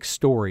specific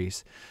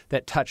stories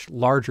that touch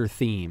larger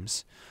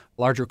themes,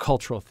 larger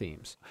cultural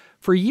themes.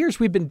 For years,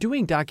 we've been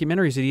doing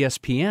documentaries at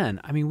ESPN.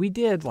 I mean, we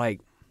did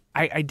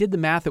I did the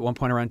math at one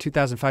point around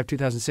 2005,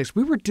 2006.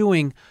 We were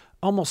doing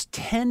almost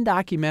 10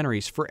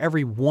 documentaries for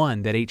every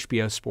one that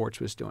HBO Sports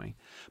was doing.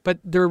 But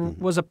there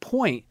was a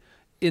point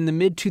in the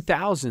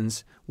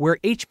mid-2000s where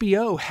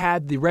HBO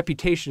had the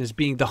reputation as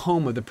being the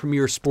home of the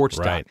premier sports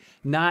doc,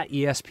 not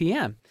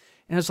ESPN. And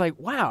I was like,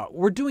 wow,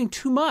 we're doing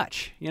too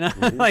much.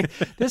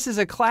 This is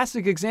a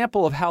classic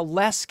example of how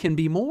less can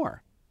be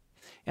more.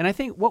 And I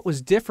think what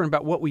was different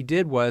about what we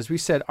did was we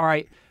said, all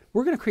right,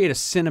 we're going to create a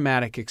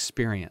cinematic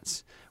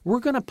experience. We're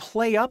going to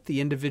play up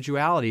the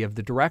individuality of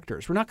the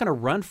directors. We're not going to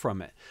run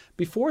from it.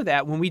 Before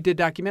that, when we did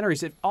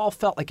documentaries, it all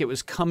felt like it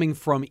was coming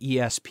from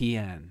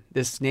ESPN,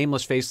 this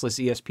nameless, faceless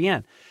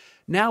ESPN.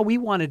 Now we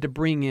wanted to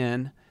bring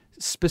in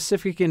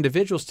specific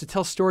individuals to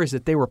tell stories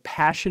that they were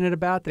passionate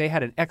about, they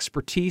had an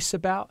expertise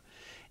about,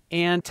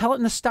 and tell it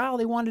in the style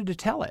they wanted to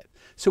tell it.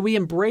 So we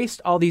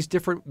embraced all these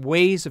different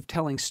ways of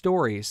telling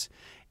stories,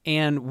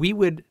 and we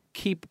would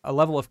keep a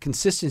level of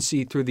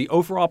consistency through the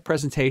overall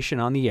presentation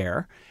on the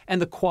air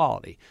and the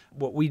quality.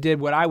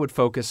 What I would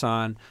focus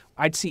on,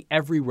 I'd see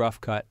every rough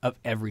cut of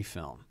every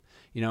film.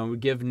 We'd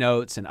give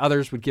notes and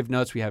others would give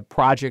notes. We had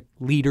project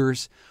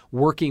leaders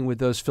working with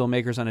those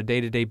filmmakers on a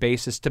day-to-day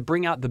basis to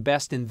bring out the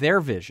best in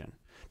their vision,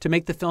 to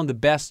make the film the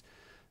best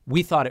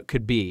we thought it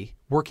could be,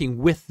 working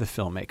with the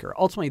filmmaker.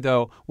 Ultimately,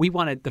 though, we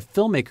wanted the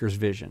filmmaker's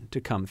vision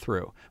to come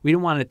through. We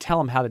didn't want to tell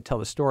them how to tell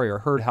the story or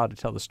heard how to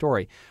tell the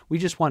story. We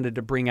just wanted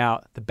to bring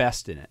out the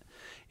best in it.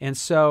 And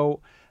so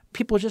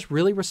people just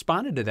really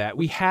responded to that.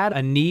 We had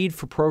a need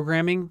for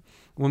programming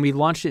when we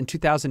launched it in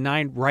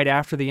 2009, right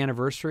after the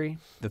anniversary,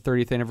 the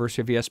 30th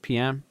anniversary of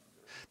ESPN.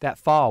 That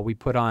fall, we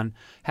put on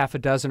half a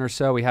dozen or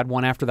so. We had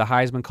one after the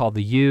Heisman called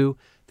The U.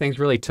 things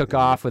really took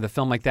off with a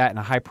film like that and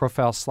a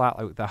high-profile slot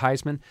like the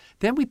Heisman.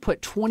 Then we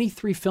put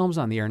 23 films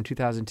on the air in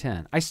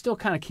 2010. I still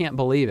kind of can't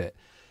believe it.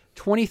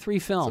 23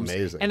 films. It's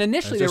amazing. And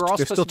initially they were all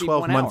There's supposed still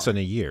to be 12 months in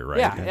a year, right?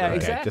 Yeah, Okay,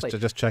 exactly.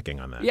 Just checking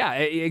on that. Yeah,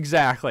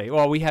 exactly.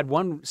 Well, we had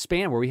one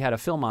span where we had a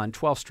film on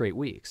 12 straight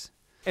weeks.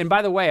 And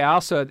by the way, I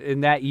also,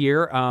 in that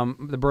year,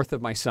 the birth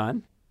of my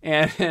son,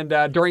 and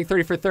during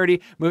 30 for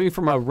 30, moving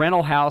from a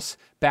rental house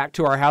back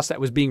to our house that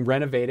was being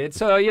renovated.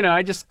 So,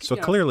 I just... So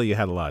clearly you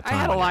had a lot of time.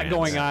 I had a on lot your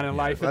going hands. on in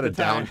life What at a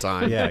the time.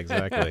 downtime. Yeah,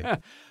 exactly.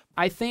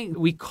 I think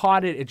we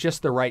caught it at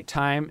just the right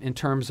time in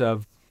terms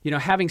of,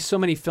 having so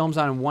many films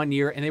on in 1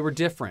 year, and they were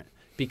different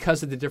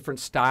because of the different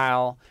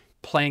style,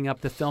 playing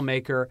up the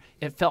filmmaker.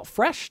 It felt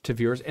fresh to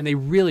viewers, and they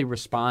really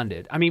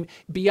responded. I mean,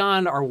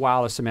 beyond our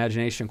wildest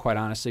imagination, quite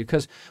honestly,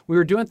 because we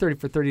were doing 30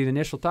 for 30. The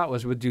initial thought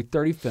was we'd do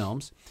 30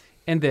 films,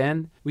 and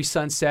then we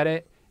sunset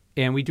it,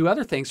 and we do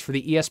other things for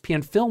the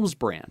ESPN Films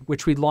brand,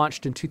 which we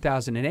launched in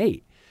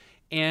 2008.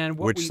 And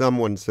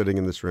Someone sitting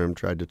in this room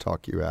tried to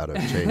talk you out of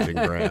changing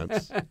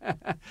brands.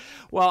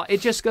 Well,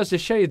 it just goes to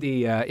show you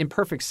the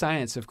imperfect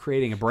science of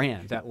creating a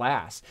brand that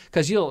lasts.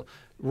 Because you'll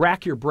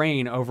rack your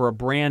brain over a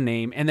brand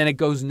name, and then it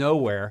goes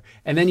nowhere.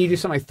 And then you do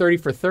something like 30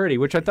 for 30,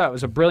 which I thought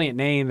was a brilliant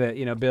name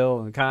that Bill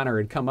and Connor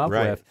had come up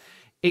with.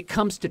 It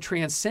comes to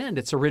transcend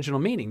its original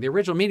meaning. The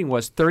original meaning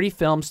was 30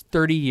 films,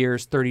 30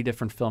 years, 30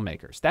 different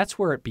filmmakers. That's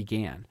where it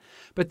began.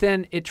 But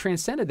then it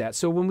transcended that.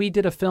 So when we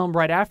did a film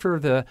right after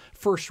the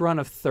first run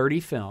of 30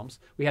 films,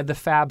 we had The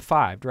Fab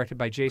Five, directed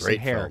by Jason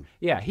Great Hare. film.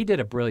 Yeah, he did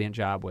a brilliant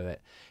job with it.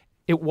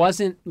 It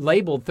wasn't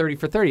labeled 30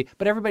 for 30,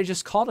 but everybody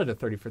just called it a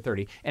 30 for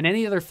 30. And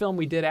any other film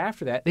we did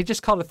after that, they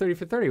just called it 30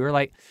 for 30. We're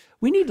like,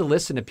 we need to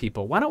listen to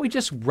people. Why don't we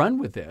just run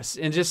with this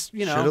and just,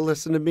 Should have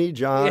listened to me,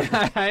 John.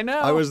 Yeah, I know.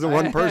 I was the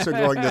one person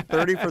going, the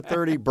 30 for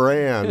 30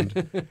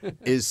 brand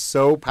is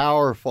so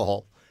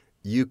powerful.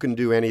 You can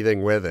do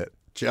anything with it.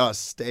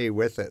 Just stay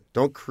with it.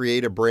 Don't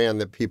create a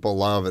brand that people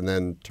love and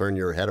then turn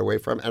your head away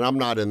from. And I'm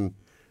not in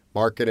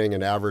marketing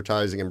and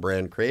advertising and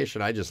brand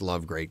creation. I just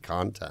love great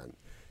content.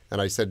 And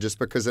I said, just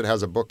because it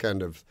has a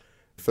bookend of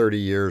 30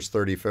 years,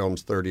 30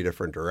 films, 30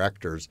 different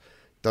directors,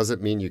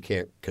 doesn't mean you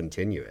can't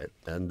continue it.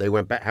 And they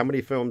went back. How many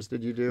films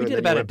did you do? We did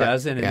about a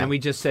dozen, and then we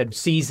just said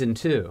season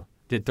 2,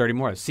 did 30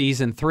 more,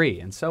 season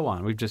 3, and so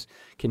on. We've just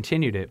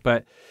continued it.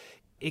 But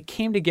it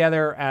came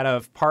together out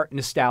of part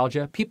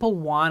nostalgia. People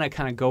want to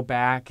kind of go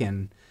back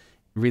and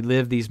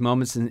relive these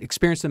moments and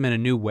experience them in a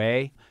new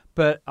way.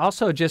 But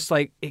also just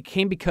like it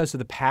came because of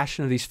the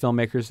passion of these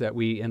filmmakers that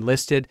we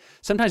enlisted.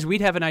 Sometimes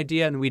we'd have an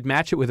idea and we'd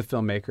match it with a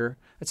filmmaker.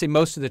 I'd say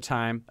most of the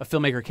time a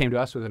filmmaker came to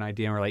us with an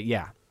idea and we're like,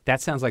 yeah, that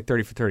sounds like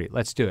 30 for 30.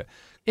 Let's do it.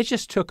 It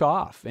just took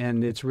off,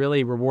 and it's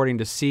really rewarding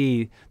to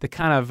see the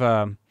kind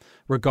of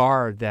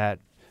regard that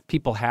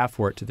people have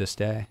for it to this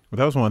day. Well,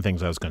 that was one of the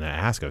things I was going to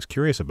ask. I was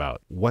curious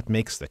about what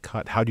makes the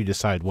cut. How do you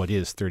decide what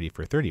is 30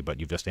 for 30? But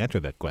you've just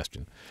answered that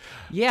question.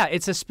 Yeah,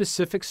 it's a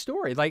specific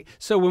story.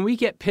 So when we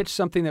get pitched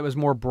something that was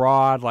more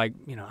broad, like,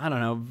 I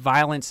don't know,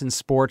 violence in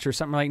sports or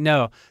something, like,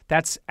 no,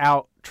 that's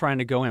out trying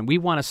to go in. We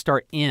want to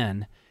start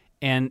in,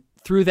 and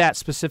through that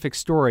specific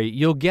story,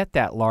 you'll get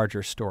that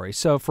larger story.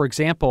 So, for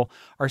example,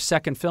 our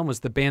second film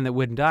was The Band That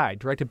Wouldn't Die,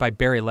 directed by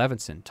Barry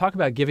Levinson. Talk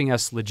about giving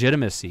us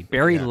legitimacy.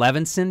 Barry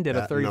Levinson did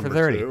a 30 for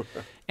 30.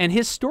 And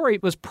his story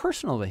was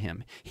personal to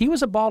him. He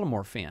was a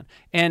Baltimore fan,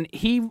 and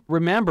he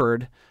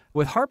remembered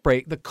with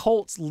heartbreak the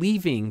Colts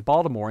leaving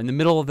Baltimore in the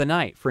middle of the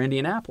night for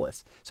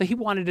Indianapolis. So he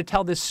wanted to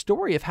tell this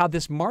story of how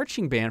this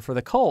marching band for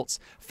the Colts,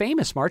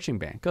 famous marching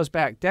band, goes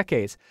back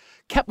decades,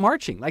 kept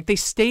marching. Like they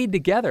stayed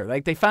together.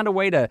 Like they found a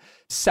way to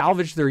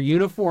salvage their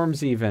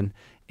uniforms even.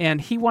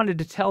 And he wanted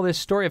to tell this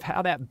story of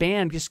how that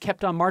band just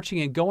kept on marching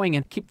and going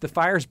and keep the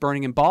fires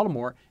burning in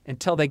Baltimore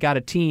until they got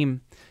a team,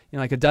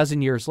 like a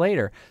dozen years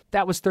later.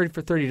 That was 30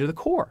 for 30 to the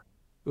core.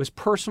 It was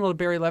personal to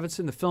Barry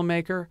Levinson, the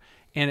filmmaker,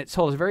 and it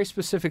told a very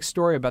specific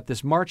story about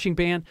this marching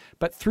band.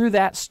 But through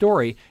that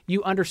story,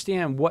 you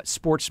understand what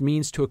sports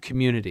means to a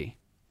community.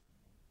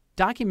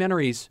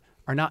 Documentaries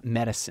are not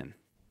medicine.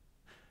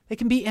 They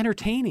can be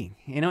entertaining,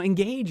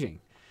 engaging.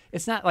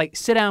 It's not like,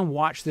 sit down and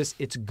watch this,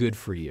 it's good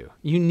for you.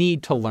 You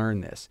need to learn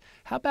this.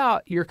 How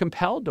about you're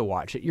compelled to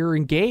watch it? You're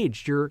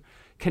engaged. You're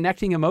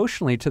connecting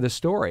emotionally to the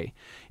story.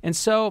 And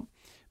so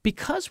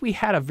because we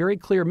had a very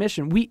clear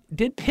mission, we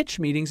did pitch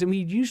meetings, and we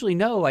usually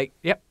know, like,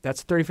 yep,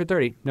 that's 30 for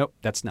 30. Nope,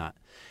 that's not.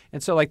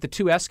 And so, like the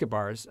two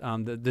Escobars,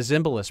 the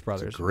Zimbalist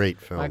brothers. It's a great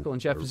film. Michael and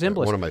Jeff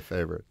Zimbalist. One of my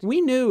favorites. We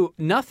knew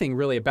nothing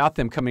really about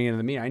them coming into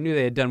the meeting. I knew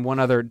they had done one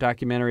other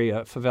documentary,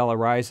 Favela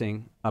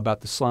Rising,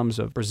 about the slums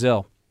of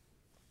Brazil.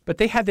 But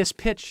they had this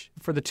pitch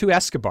for the two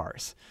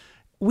Escobars.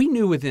 We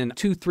knew within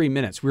 2-3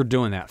 minutes we were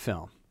doing that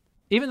film,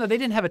 even though they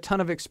didn't have a ton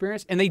of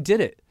experience, and they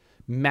did it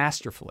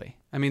masterfully.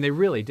 I mean, they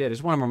really did.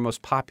 It's one of our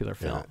most popular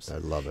films. Yeah, I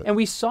love it. And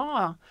we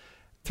saw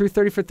through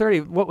 30 for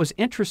 30, what was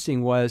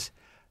interesting was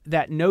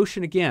that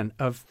notion, again,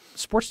 of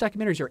sports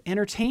documentaries are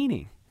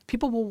entertaining.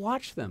 People will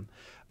watch them.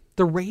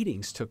 The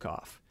ratings took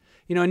off.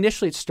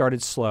 Initially it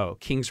started slow.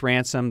 King's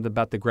Ransom,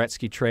 about the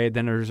Gretzky trade,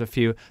 then there's a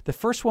few. The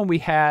first one we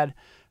had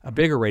a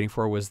bigger rating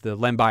for was the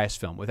Len Bias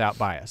film, Without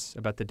Bias,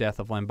 about the death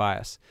of Len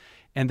Bias.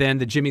 And then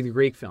the Jimmy the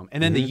Greek film.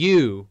 And then the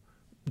U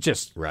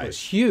just was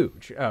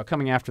huge,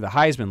 coming after the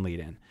Heisman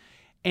lead-in.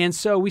 And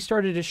so we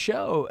started to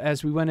show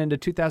as we went into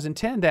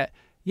 2010 that,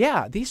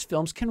 yeah, these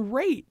films can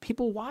rate.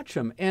 People watch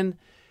them. And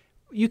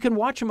you can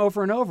watch them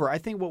over and over. I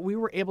think what we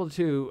were able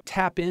to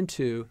tap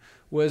into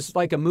was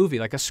like a movie,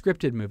 like a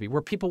scripted movie,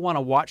 where people want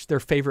to watch their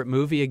favorite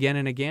movie again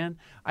and again.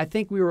 I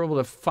think we were able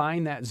to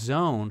find that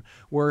zone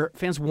where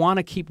fans want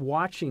to keep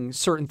watching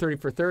certain 30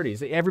 for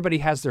 30s. Everybody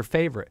has their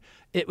favorite.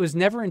 It was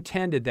never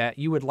intended that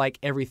you would like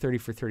every 30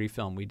 for 30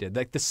 film we did.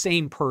 Like the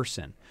same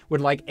person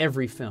would like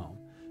every film.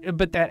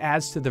 But that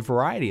adds to the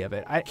variety of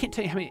it. I can't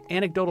tell you how many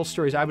anecdotal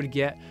stories I would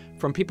get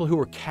from people who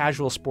were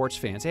casual sports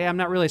fans. Hey, I'm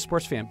not really a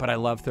sports fan, but I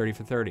love 30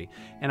 for 30.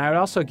 And I would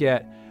also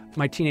get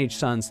my teenage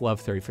sons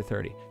love 30 for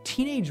 30.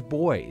 Teenage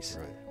boys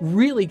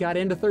really got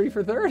into 30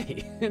 for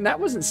 30. And that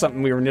wasn't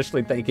something we were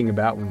initially thinking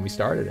about when we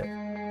started it.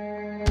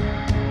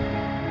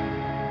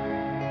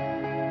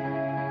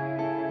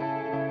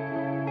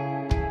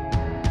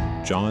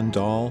 John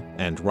Dahl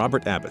and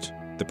Robert Abbott,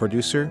 the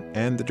producer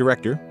and the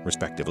director,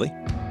 respectively,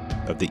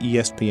 of the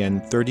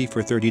ESPN 30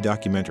 for 30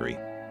 documentary,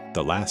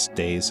 The Last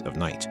Days of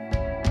Night.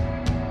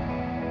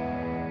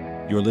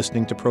 You're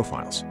listening to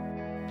Profiles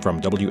from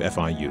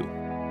WFIU.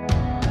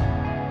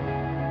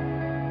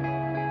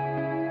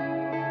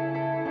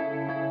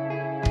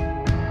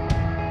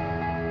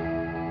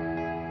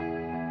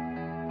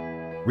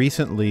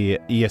 Recently,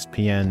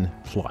 ESPN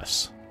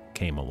Plus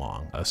came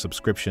along, a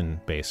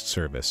subscription-based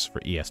service for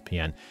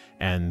ESPN,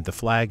 and the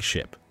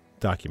flagship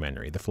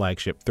documentary, the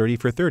flagship 30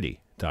 for 30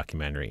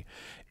 documentary,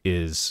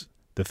 is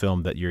the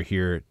film that you're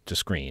here to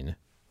screen,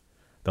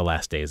 The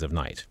Last Days of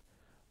Night.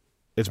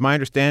 It's my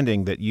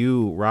understanding that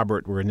you,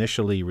 Robert, were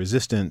initially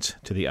resistant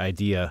to the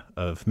idea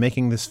of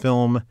making this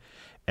film,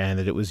 and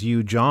that it was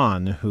you,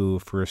 John, who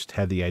first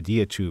had the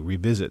idea to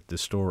revisit the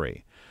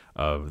story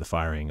of the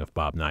firing of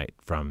Bob Knight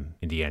from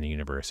Indiana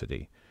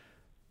University.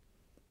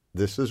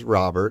 This is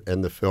Robert,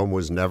 and the film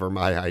was never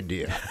my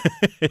idea.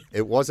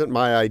 It wasn't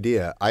my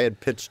idea. I had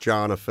pitched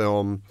John a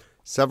film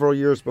several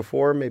years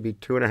before, maybe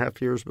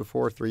 2.5 years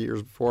before, 3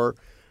 years before,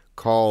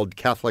 called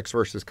Catholics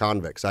versus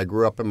Convicts. I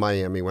grew up in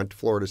Miami, went to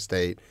Florida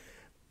State,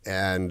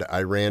 and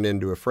I ran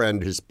into a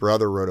friend. His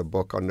brother wrote a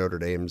book on Notre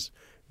Dame's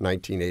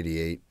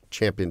 1988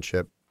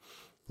 championship,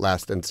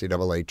 last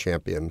NCAA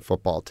champion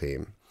football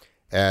team.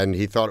 And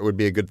he thought it would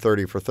be a good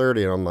 30 for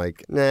 30. And I'm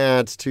like, nah,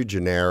 it's too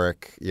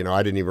generic. You know,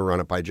 I didn't even run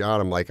it by John.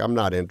 I'm like, I'm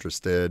not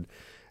interested.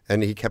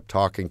 And he kept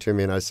talking to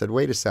me, and I said,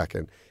 wait a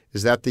second.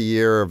 Is that the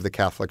year of the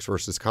Catholics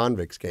versus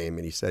Convicts game?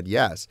 And he said,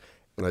 yes.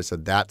 And I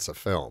said, that's a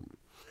film.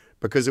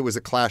 Because it was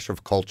a clash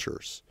of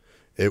cultures.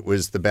 It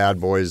was the bad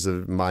boys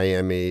of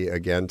Miami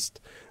against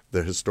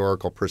the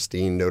historical,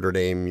 pristine Notre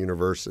Dame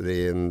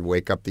University and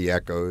Wake Up the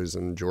Echoes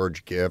and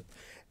George Gipp.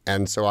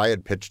 And so I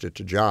had pitched it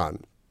to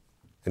John.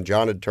 And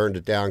John had turned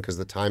it down because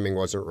the timing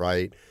wasn't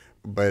right.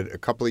 But a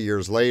couple of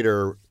years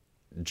later,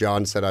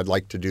 John said, I'd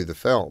like to do the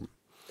film.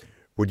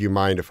 Would you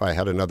mind if I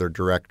had another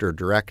director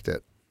direct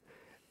it?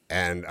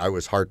 And I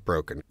was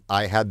heartbroken.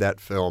 I had that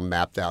film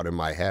mapped out in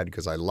my head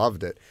because I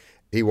loved it.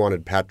 He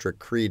wanted Patrick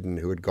Creedon,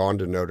 who had gone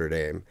to Notre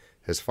Dame.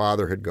 His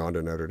father had gone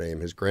to Notre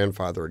Dame. His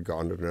grandfather had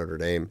gone to Notre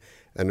Dame.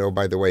 And oh,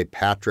 by the way,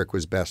 Patrick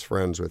was best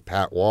friends with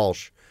Pat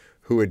Walsh,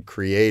 who had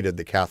created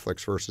the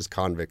Catholics versus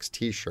Convicts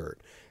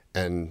T-shirt.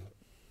 And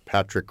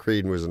Patrick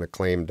Creedon was an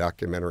acclaimed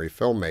documentary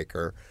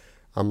filmmaker.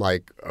 I'm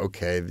like,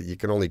 okay, you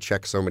can only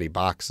check so many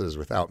boxes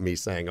without me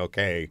saying,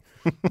 okay,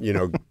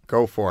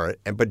 go for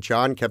it. But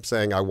John kept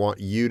saying, I want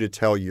you to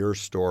tell your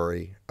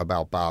story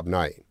about Bob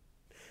Knight.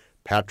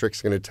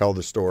 Patrick's going to tell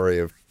the story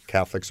of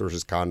Catholics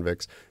versus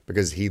Convicts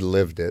because he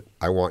lived it.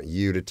 I want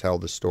you to tell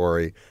the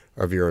story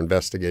of your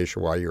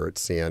investigation while you're at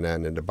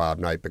CNN into Bob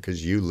Knight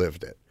because you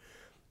lived it.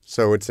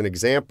 So it's an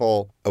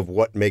example of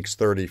what makes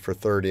 30 for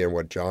 30 and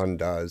what John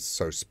does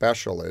so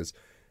special is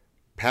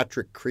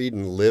Patrick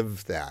Creedon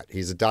lived that.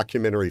 He's a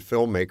documentary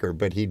filmmaker,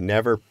 but he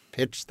never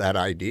pitched that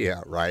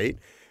idea, right?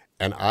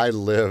 And I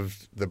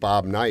lived the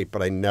Bob Knight,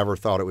 but I never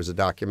thought it was a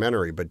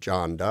documentary, but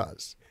John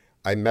does.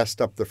 I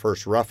messed up the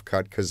first rough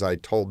cut because I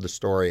told the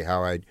story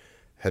how I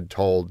had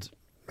told,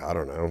 I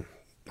don't know,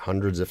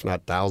 hundreds if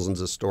not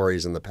thousands of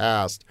stories in the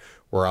past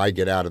where I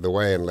get out of the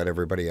way and let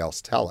everybody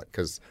else tell it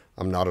because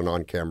I'm not an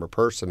on-camera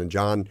person. And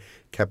John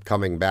kept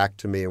coming back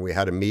to me, and we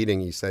had a meeting.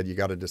 He said, you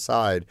got to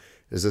decide,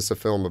 is this a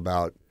film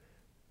about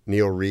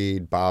Neil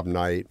Reed, Bob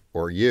Knight,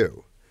 or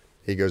you?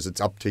 He goes,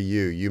 it's up to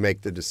you. You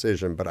make the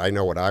decision, but I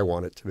know what I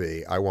want it to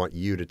be. I want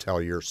you to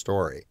tell your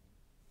story.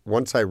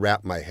 Once I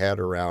wrapped my head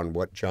around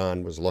what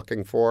John was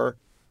looking for,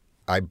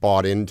 I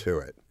bought into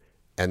it.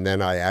 And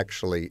then I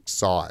actually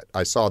saw it.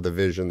 I saw the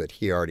vision that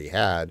he already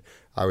had.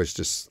 I was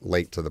just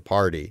late to the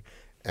party.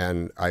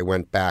 And I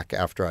went back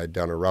after I'd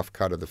done a rough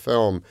cut of the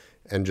film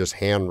and just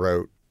hand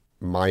wrote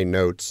my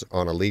notes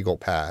on a legal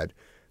pad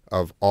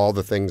of all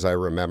the things I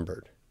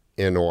remembered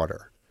in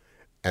order.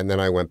 And then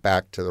I went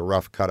back to the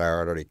rough cut I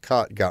already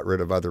cut, got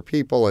rid of other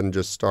people, and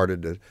just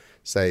started to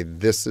say,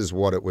 this is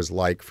what it was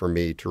like for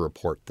me to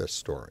report this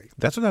story.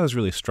 That's what I was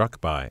really struck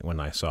by when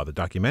I saw the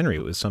documentary.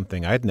 It was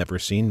something I'd never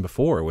seen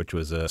before, which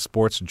was a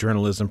sports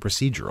journalism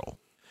procedural.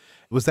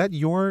 Was that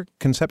your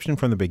conception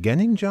from the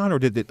beginning, John, or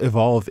did it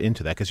evolve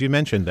into that? Because you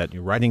mentioned that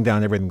writing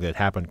down everything that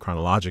happened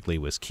chronologically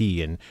was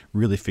key in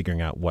really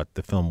figuring out what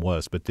the film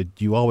was. But did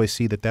you always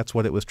see that that's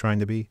what it was trying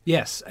to be?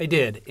 Yes, I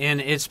did.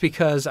 And it's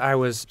because I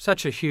was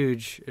such a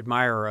huge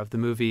admirer of the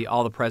movie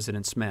All the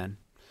President's Men,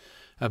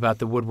 about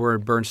the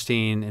Woodward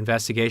Bernstein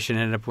investigation,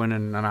 ended up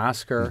winning an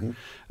Oscar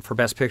for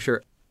Best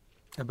Picture,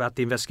 about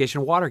the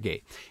investigation of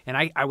Watergate. And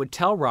I would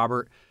tell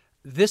Robert,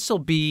 this will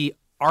be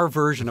our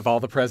version of All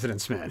the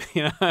President's Men,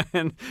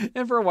 and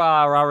for a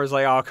while, Robert was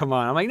like, "Oh, come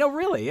on!" I'm like, "No,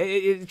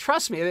 really,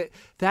 trust me,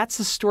 that's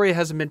the story that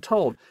hasn't been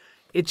told."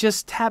 It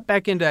just tapped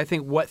back into, I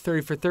think, what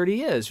 30 for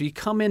 30 is. You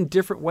come in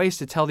different ways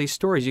to tell these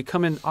stories. You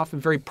come in often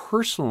very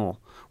personal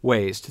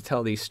ways to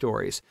tell these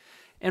stories.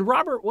 And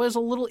Robert was a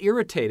little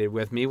irritated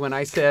with me when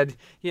I said,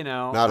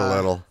 Not a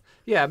little.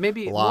 Yeah,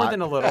 maybe more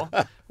than a little.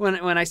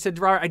 When I said,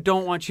 Robert, I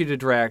don't want you to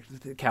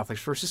direct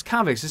Catholics versus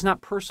convicts. It's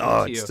not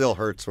personal to you. It still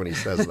hurts when he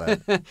says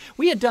that.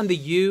 We had done the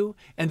U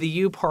and the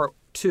U Part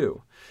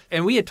 2,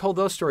 and we had told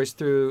those stories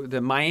through the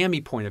Miami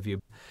point of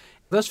view.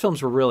 Those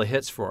films were really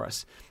hits for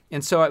us.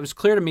 And so it was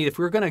clear to me if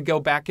we were going to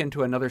go back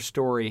into another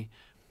story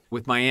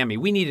with Miami,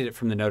 we needed it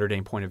from the Notre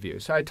Dame point of view.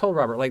 So I told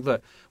Robert,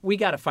 look, we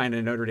got to find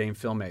a Notre Dame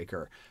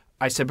filmmaker.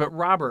 I said, but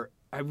Robert,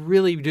 I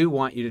really do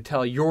want you to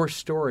tell your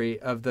story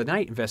of the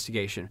Knight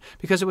investigation,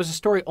 because it was a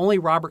story only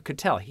Robert could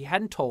tell. He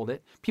hadn't told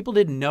it. People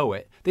didn't know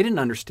it. They didn't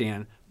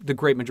understand. The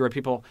great majority of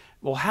people,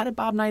 well, how did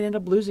Bob Knight end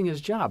up losing his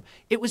job?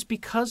 It was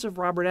because of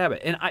Robert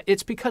Abbott. And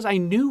it's because I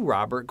knew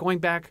Robert going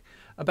back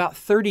about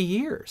 30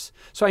 years.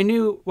 So I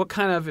knew what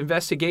kind of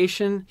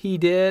investigation he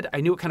did.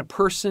 I knew what kind of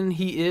person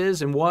he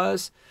is and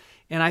was.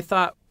 And I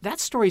thought,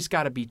 that story's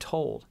got to be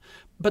told.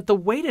 But the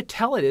way to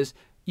tell it is,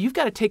 you've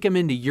got to take them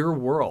into your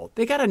world.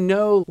 They got to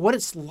know what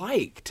it's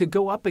like to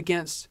go up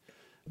against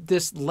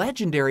this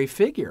legendary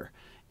figure.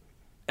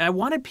 And I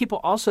wanted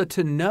people also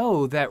to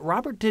know that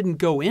Robert didn't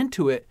go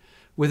into it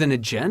with an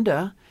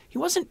agenda. He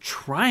wasn't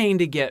trying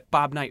to get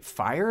Bob Knight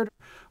fired.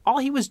 All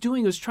he was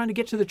doing was trying to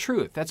get to the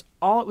truth. That's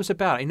all it was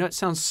about. I know it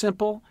sounds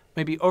simple,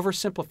 maybe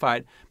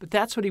oversimplified, but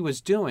that's what he was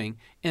doing.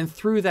 And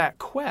through that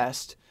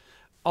quest,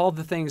 all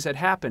the things that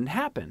happened.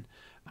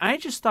 I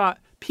just thought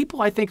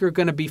people, I think, are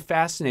going to be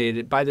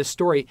fascinated by this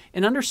story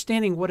and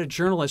understanding what a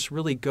journalist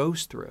really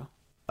goes through.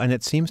 And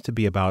it seems to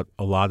be about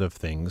a lot of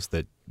things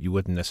that you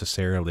wouldn't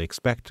necessarily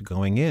expect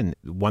going in.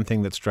 One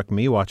thing that struck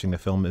me watching the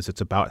film is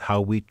it's about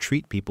how we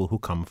treat people who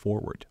come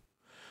forward,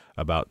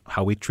 about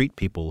how we treat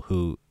people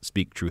who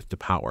speak truth to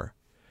power.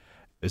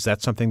 Is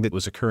that something that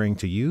was occurring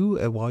to you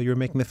while you were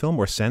making the film,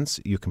 or since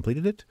you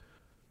completed it?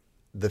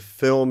 The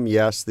film,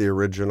 yes. The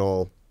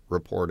original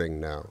reporting,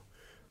 no.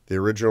 The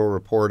original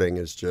reporting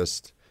is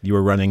just... You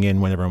were running in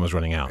when everyone was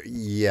running out.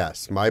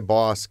 Yes. My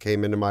boss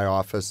came into my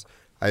office.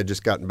 I had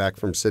just gotten back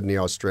from Sydney,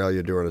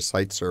 Australia, doing a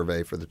site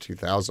survey for the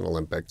 2000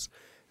 Olympics,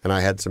 and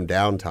I had some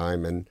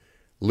downtime, and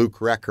Luke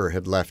Recker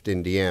had left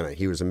Indiana.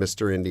 He was a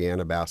Mr.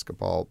 Indiana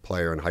basketball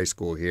player in high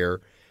school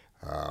here,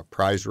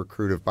 prize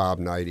recruit of Bob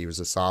Knight. He was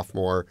a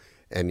sophomore,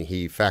 and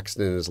he faxed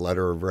in his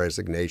letter of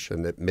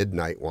resignation at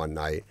midnight one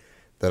night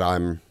that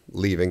I'm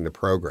leaving the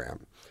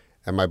program.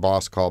 And my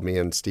boss called me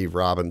in, Steve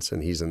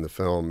Robinson. He's in the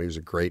film. He was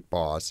a great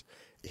boss.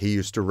 He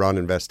used to run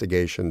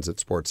investigations at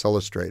Sports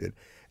Illustrated.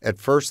 At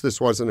first,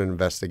 this wasn't an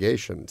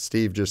investigation.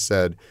 Steve just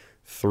said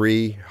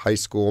 3 high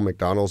school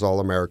McDonald's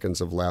All-Americans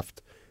have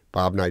left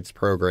Bob Knight's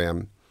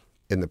program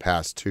in the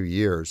past 2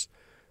 years.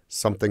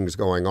 Something's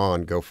going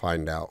on. Go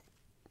find out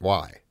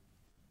why.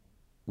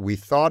 We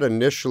thought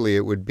initially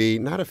it would be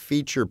not a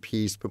feature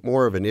piece, but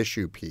more of an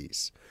issue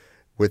piece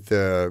with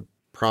the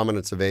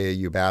prominence of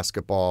AAU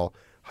basketball.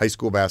 High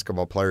school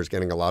basketball players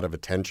getting a lot of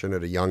attention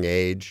at a young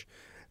age.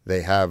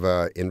 They have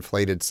an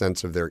inflated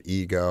sense of their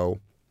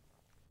ego.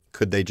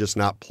 Could they just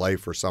not play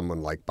for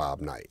someone like Bob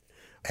Knight?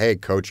 Hey,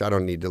 coach, I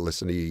don't need to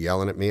listen to you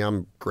yelling at me.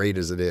 I'm great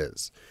as it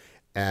is.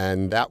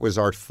 And that was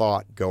our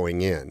thought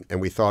going in.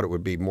 And we thought it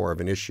would be more of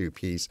an issue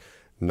piece,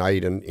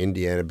 Knight and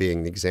Indiana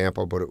being the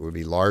example, but it would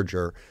be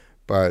larger.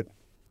 But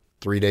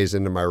 3 days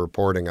into my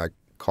reporting, I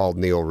called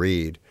Neil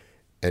Reed,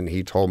 and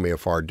he told me a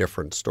far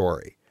different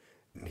story.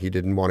 He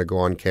didn't want to go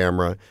on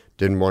camera,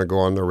 didn't want to go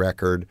on the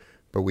record,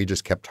 but we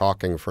just kept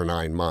talking for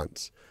 9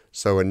 months.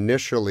 So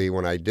initially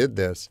when I did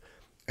this,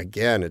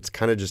 again, it's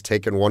kind of just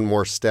taken one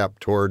more step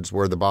towards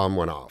where the bomb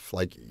went off.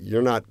 Like,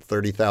 you're not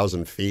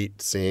 30,000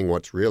 feet seeing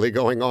what's really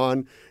going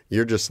on.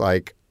 You're just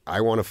like,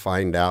 I want to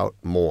find out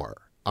more.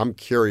 I'm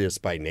curious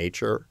by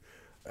nature.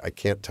 I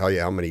can't tell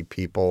you how many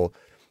people,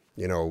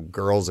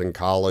 girls in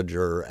college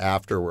or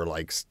after were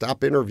like,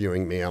 stop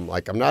interviewing me. I'm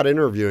like, I'm not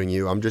interviewing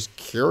you. I'm just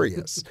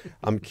curious.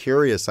 I'm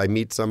curious. I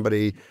meet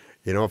somebody,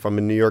 if I'm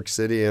in New York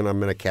City and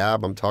I'm in a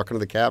cab, I'm talking to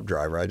the cab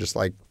driver. I just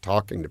like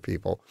talking to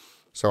people.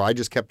 So I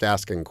just kept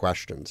asking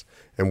questions.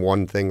 And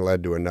one thing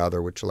led to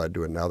another, which led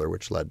to another,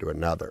 which led to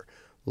another.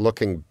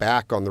 looking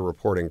back on the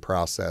reporting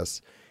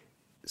process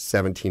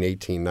 17,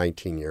 18,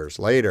 19 years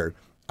later,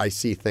 I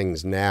see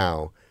things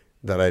now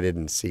that I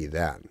didn't see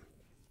then.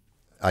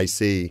 I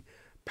see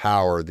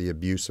power, the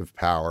abuse of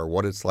power,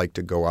 what it's like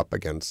to go up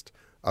against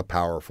a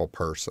powerful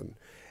person.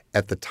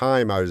 At the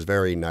time, I was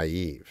very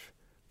naive.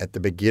 At the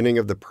beginning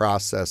of the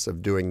process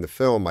of doing the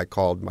film, I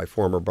called my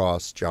former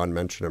boss, John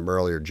mentioned him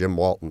earlier, Jim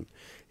Walton.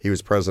 He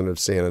was president of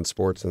CNN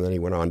Sports, and then he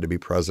went on to be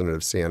president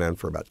of CNN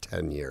for about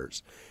 10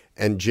 years.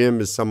 And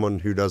Jim is someone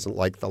who doesn't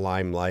like the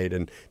limelight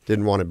and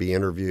didn't want to be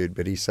interviewed,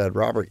 but he said,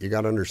 Robert, you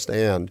got to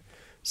understand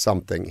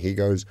something. He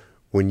goes,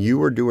 when you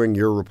were doing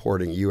your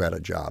reporting, you had a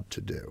job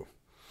to do.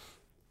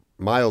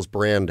 Miles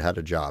Brand had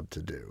a job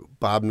to do.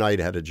 Bob Knight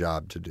had a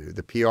job to do.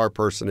 The PR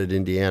person at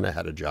Indiana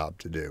had a job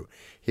to do.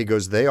 He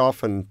goes, they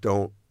often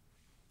don't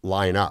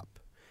line up.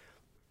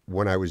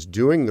 When I was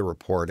doing the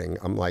reporting,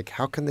 I'm like,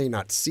 how can they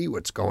not see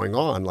what's going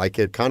on? Like,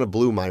 it kind of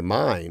blew my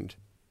mind.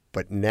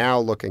 But now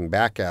looking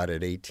back at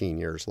it 18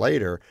 years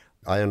later,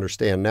 I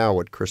understand now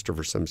what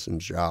Christopher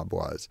Simpson's job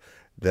was,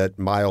 that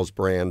Miles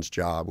Brand's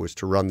job was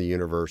to run the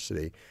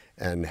university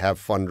and have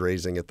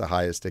fundraising at the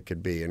highest it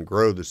could be and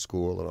grow the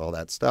school and all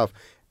that stuff.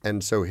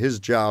 And so his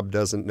job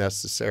doesn't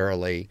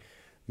necessarily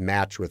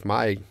match with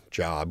my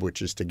job,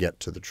 which is to get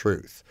to the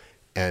truth.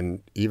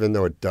 And even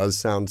though it does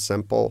sound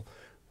simple,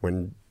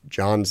 when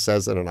John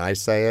says it and I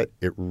say it,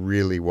 it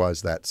really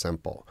was that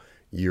simple.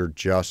 You're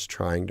just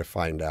trying to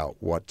find out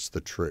what's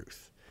the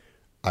truth.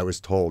 I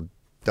was told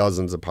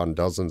dozens upon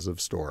dozens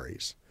of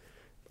stories.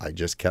 I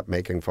just kept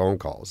making phone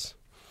calls.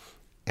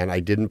 And I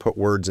didn't put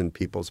words in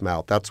people's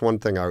mouth. That's one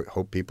thing I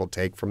hope people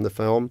take from the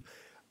film.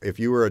 If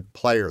you were a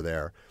player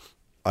there,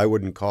 I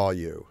wouldn't call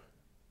you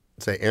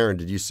and say, Aaron,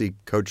 did you see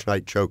Coach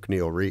Knight choke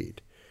Neil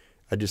Reed?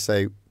 I'd just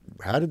say,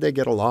 how did they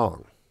get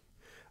along?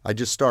 I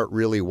just start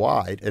really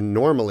wide. And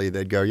normally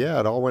they'd go, yeah,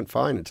 it all went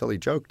fine until he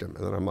choked him.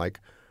 And then I'm like,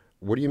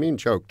 what do you mean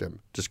choked him?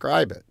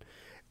 Describe it.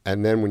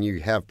 And then when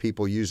you have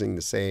people using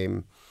the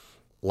same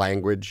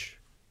language,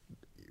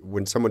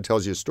 when someone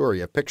tells you a story,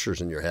 you have pictures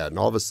in your head. And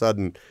all of a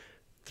sudden,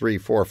 3,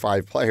 4,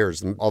 5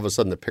 players, and all of a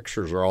sudden the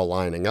pictures are all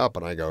lining up.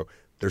 And I go,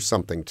 there's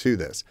something to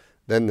this.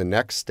 Then the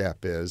next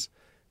step is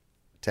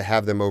to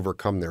have them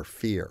overcome their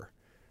fear.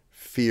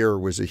 Fear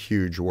was a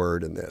huge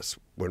word in this.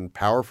 When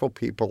powerful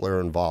people are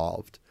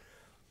involved,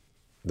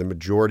 the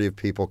majority of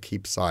people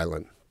keep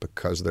silent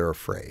because they're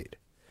afraid.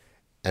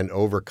 And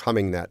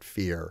overcoming that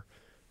fear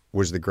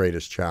was the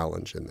greatest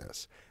challenge in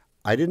this.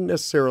 I didn't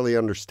necessarily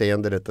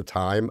understand it at the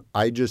time.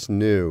 I just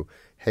knew,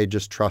 hey,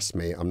 just trust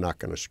me, I'm not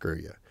going to screw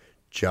you.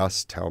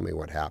 Just tell me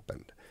what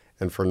happened.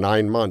 And for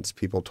 9 months,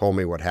 people told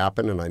me what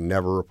happened, and I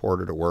never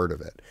reported a word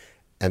of it.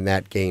 And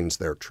that gains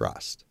their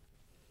trust.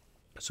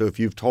 So if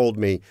you've told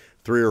me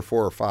 3 or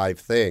 4 or 5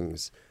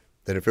 things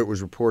that if it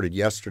was reported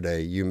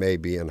yesterday, you may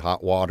be in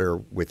hot water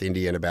with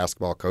Indiana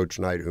basketball coach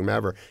Knight,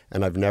 whomever,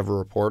 and I've never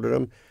reported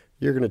them,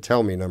 you're going to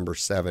tell me number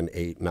 7,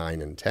 8,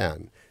 9, and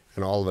 10.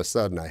 And all of a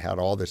sudden I had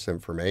all this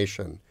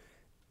information,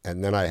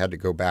 and then I had to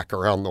go back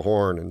around the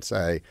horn and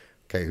say,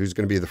 okay, who's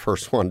going to be the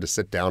first one to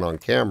sit down on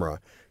camera?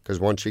 Because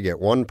once you get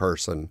one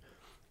person,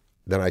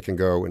 then I can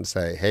go and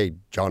say, hey,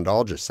 John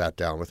Dahl just sat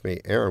down with me.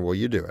 Aaron, will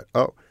you do it?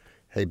 Oh,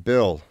 hey,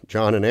 Bill,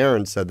 John and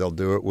Aaron said they'll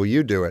do it. Will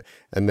you do it?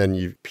 And then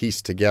you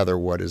piece together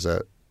what is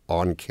a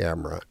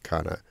on-camera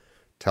kind of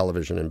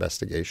television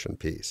investigation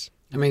piece.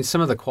 I mean,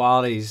 some of the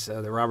qualities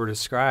that Robert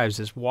describes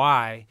is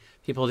why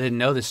people didn't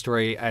know this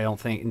story, I don't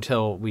think,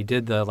 until we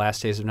did the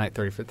Last Days of Night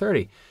 30 for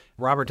 30.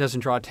 Robert doesn't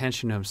draw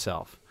attention to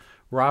himself.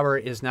 Robert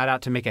is not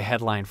out to make a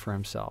headline for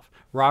himself.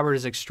 Robert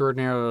is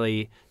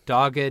extraordinarily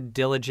dogged,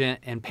 diligent,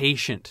 and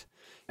patient.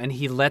 And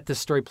he let the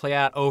story play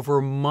out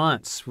over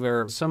months,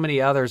 where so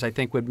many others, I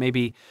think, would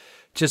maybe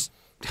just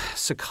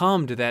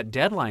succumb to that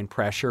deadline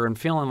pressure and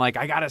feeling like,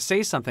 I got to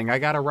say something, I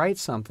got to write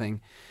something.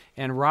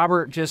 And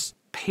Robert just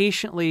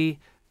patiently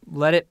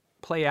let it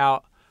play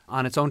out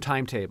on its own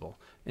timetable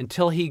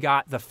until he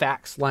got the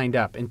facts lined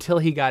up, until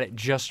he got it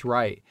just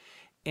right.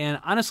 And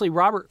honestly,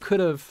 Robert could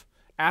have,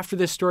 after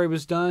this story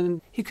was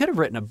done, he could have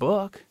written a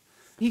book.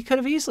 He could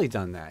have easily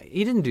done that.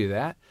 He didn't do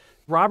that.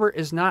 Robert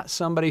is not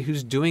somebody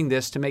who's doing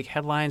this to make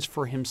headlines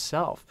for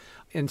himself.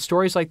 In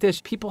stories like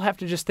this, people have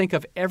to just think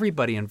of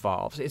everybody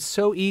involved. It's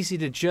so easy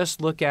to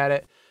just look at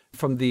it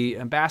from the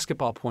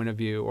basketball point of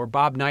view or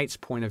Bob Knight's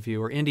point of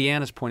view or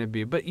Indiana's point of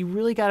view, but you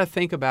really got to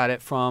think about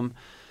it from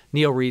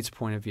Neil Reed's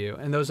point of view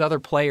and those other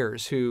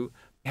players who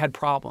had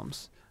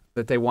problems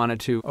that they wanted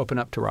to open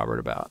up to Robert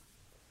about.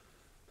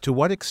 To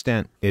what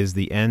extent is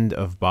the end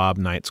of Bob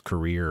Knight's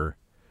career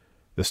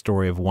the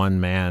story of one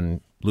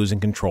man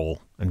losing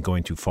control and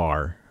going too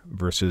far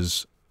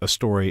versus a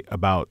story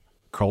about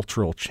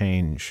cultural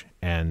change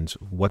and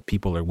what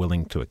people are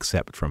willing to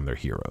accept from their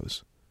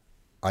heroes?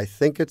 I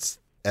think it's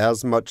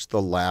as much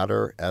the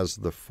latter as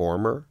the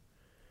former.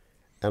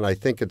 And I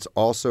think it's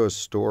also a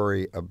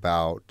story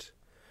about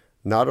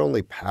not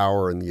only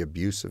power and the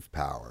abuse of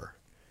power,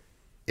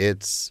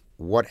 it's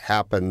what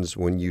happens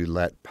when you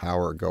let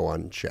power go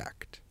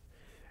unchecked.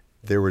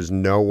 There was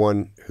no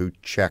one who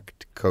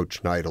checked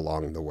Coach Knight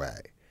along the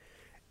way.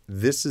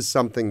 this is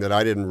something that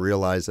I didn't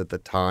realize at the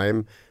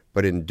time,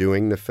 but in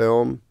doing the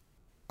film,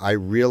 I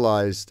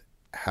realized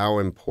how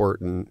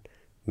important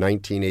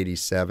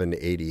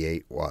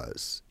 1987-88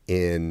 was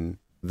in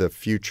the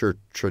future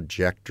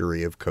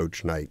trajectory of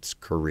Coach Knight's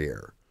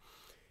career.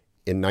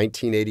 In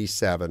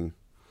 1987,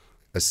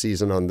 A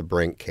Season on the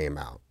Brink came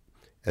out,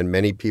 and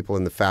many people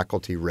in the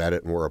faculty read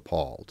it and were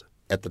appalled.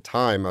 At the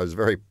time, I was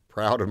very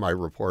proud of my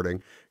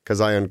reporting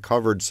because I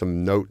uncovered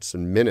some notes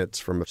and minutes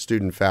from a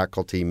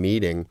student-faculty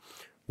meeting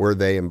where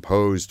they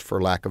imposed,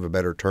 for lack of a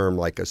better term,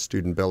 like a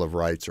student bill of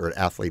rights or an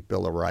athlete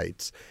bill of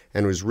rights,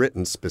 and it was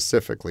written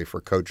specifically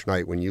for Coach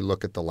Knight. When you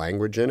look at the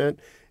language in it,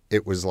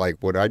 it was like,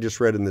 what I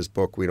just read in this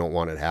book, we don't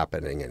want it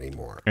happening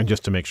anymore. And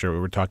just to make sure, we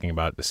were talking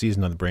about The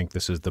Season on the Brink.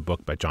 This is the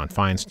book by John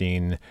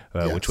Feinstein,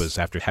 Yes. which was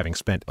after having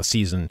spent a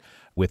season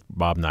with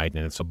Bob Knight,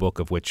 and it's a book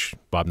of which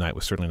Bob Knight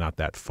was certainly not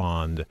that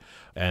fond.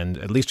 And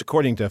at least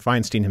according to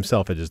Feinstein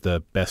himself, it is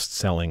the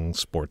best-selling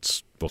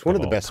sports book It's one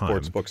of the all best time.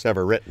 sports books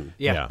ever written.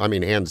 Yeah. I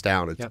mean, hands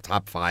down, it's Yep.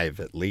 top 5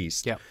 at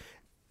least. Yep.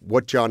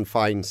 What John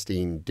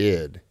Feinstein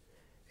did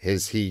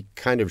is he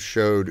kind of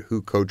showed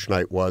who Coach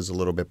Knight was a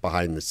little bit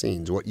behind the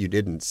scenes, what you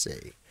didn't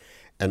see.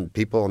 And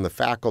people on the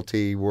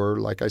faculty were,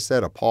 like I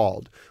said,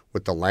 appalled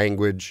with the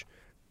language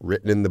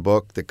written in the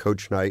book that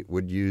Coach Knight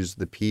would use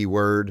the P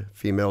word,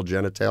 female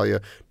genitalia,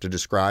 to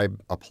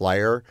describe a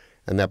player,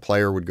 and that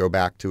player would go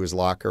back to his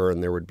locker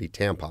and there would be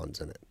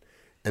tampons in it.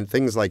 And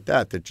things like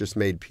that just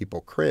made people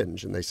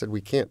cringe. And they said,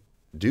 we can't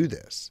do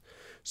this.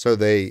 So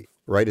they,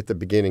 right at the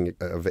beginning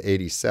of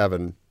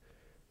 87,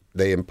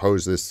 they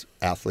imposed this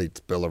athlete's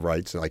bill of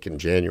rights like in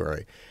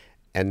January.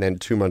 And then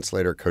 2 months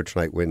later, Coach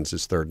Knight wins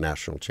his 3rd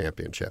national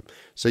championship.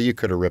 So you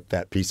could have ripped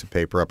that piece of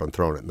paper up and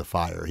thrown it in the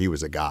fire. He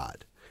was a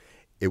god.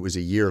 It was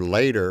a year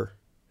later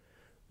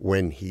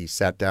when he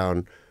sat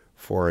down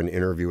for an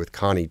interview with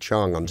Connie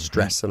Chung on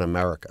stress in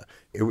America.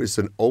 It was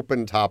an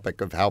open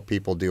topic of how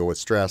people deal with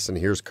stress, and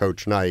here's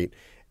Coach Knight.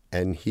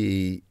 And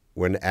he,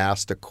 when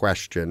asked a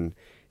question,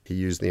 he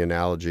used the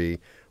analogy,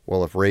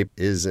 well, if rape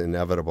is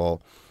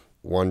inevitable,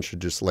 one should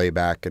just lay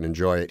back and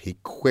enjoy it. He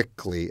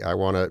quickly, I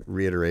want to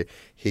reiterate,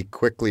 he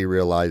quickly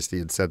realized he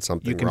had said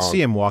something wrong. You can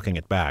see him walking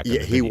it back. in Yeah,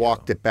 the he video.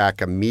 walked it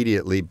back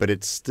immediately, but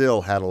it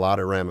still had a lot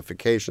of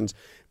ramifications.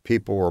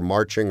 People were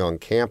marching on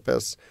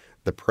campus.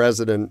 The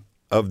president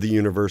of the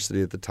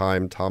university at the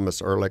time,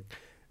 Thomas Ehrlich,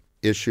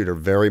 issued a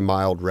very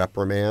mild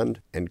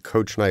reprimand, and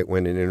Coach Knight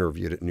went and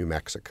interviewed at New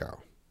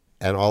Mexico.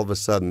 And all of a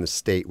sudden, the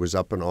state was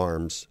up in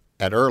arms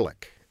at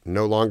Ehrlich,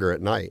 no longer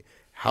at Knight.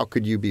 How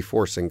could you be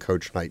forcing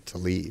Coach Knight to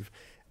leave?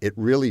 It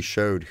really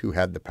showed who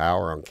had the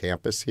power on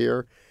campus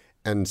here.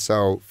 And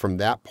so from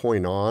that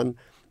point on,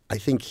 I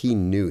think he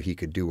knew he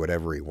could do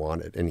whatever he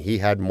wanted. And he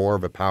had more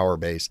of a power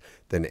base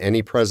than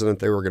any president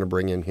they were going to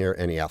bring in here,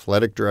 any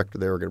athletic director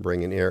they were going to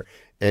bring in here,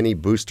 any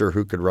booster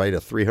who could write a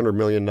 $300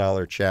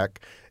 million check.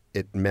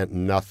 It meant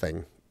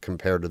nothing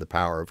compared to the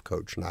power of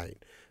Coach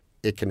Knight.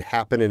 It can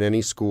happen in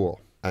any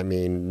school. I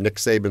mean, Nick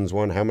Saban's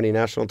won how many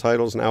national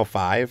titles now?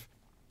 5?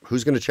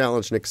 Who's going to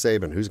challenge Nick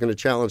Saban? Who's going to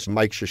challenge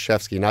Mike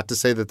Krzyzewski? Not to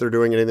say that they're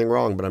doing anything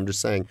wrong, but I'm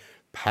just saying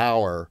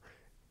power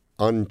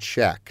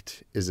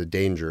unchecked is a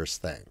dangerous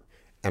thing.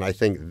 And I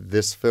think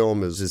this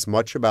film is as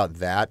much about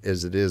that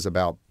as it is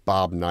about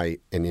Bob Knight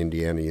and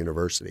Indiana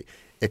University.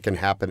 It can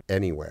happen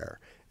anywhere.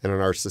 And in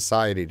our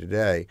society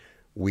today,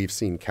 we've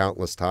seen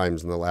countless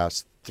times in the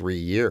last 3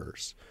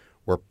 years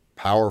where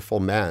powerful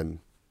men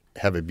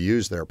have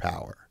abused their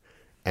power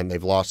and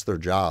they've lost their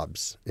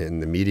jobs in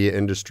the media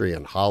industry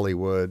and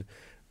Hollywood,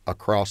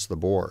 across the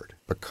board,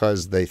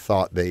 because they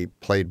thought they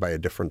played by a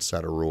different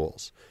set of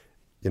rules.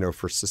 You know,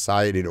 for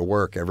society to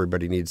work,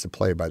 everybody needs to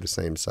play by the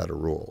same set of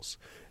rules.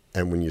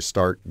 And when you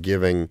start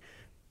giving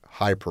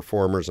high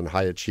performers and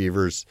high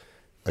achievers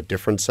a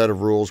different set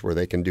of rules where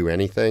they can do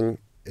anything,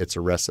 it's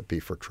a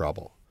recipe for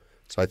trouble.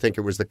 So I think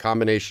it was the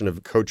combination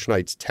of Coach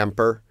Knight's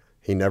temper.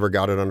 He never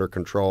got it under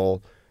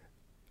control.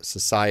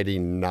 Society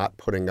not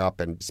putting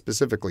up, and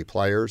specifically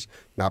players,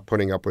 not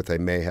putting up what they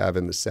may have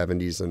in the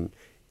 70s and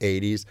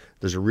 80s.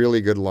 There's a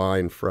really good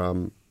line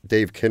from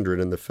Dave Kindred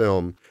in the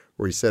film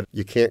where he said,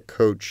 you can't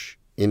coach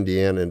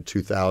Indiana in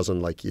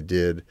 2000 like you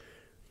did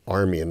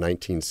Army in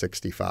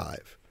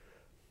 1965.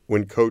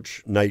 When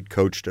Coach Knight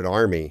coached at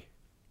Army,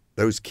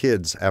 those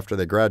kids, after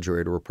they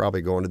graduated, were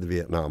probably going to the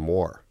Vietnam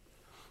War.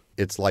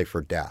 It's life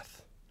or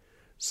death.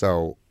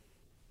 So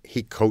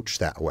he coached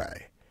that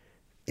way.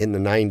 In the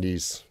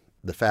 90s,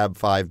 the Fab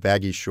Five,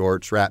 baggy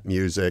shorts, rap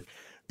music,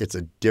 it's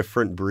a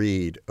different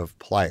breed of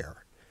player.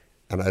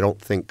 And I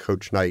don't think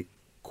Coach Knight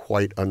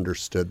quite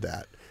understood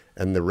that.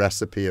 And the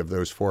recipe of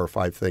those 4 or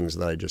 5 things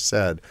that I just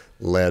said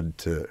led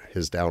to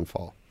his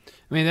downfall.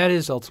 I mean, that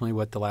is ultimately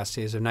what The Last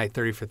Days of Night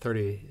 30 for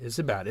 30 is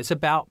about. It's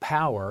about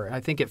power. I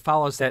think it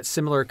follows that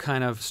similar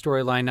kind of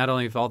storyline, not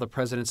only of All the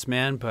President's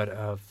Men, but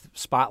of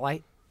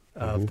Spotlight,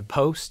 of The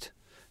Post.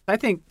 I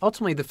think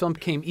ultimately the film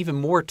became even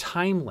more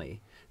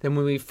timely than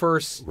when we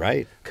first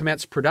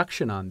commenced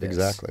production on this.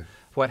 Exactly.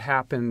 What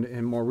happened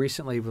and more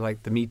recently with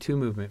like the Me Too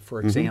movement, for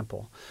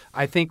example.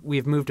 I think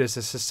we've moved as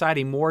a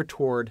society more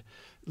toward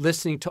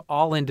listening to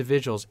all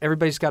individuals.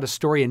 Everybody's got a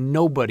story, and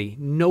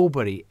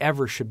nobody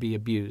ever should be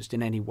abused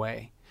in any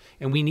way.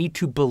 And we need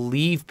to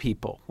believe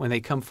people when they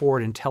come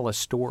forward and tell a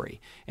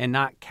story and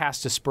not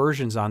cast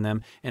aspersions on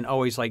them and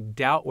always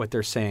doubt what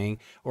they're saying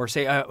or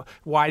say,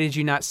 why did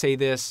you not say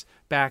this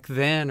back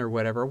then or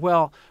whatever.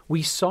 Well,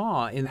 we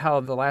saw in how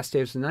The Last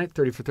Days of the Night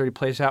 30 for 30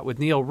 plays out with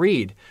Neil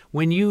Reed.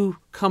 When you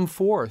come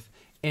forth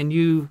and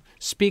you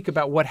speak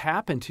about what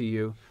happened to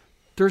you,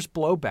 there's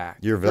blowback.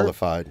 You're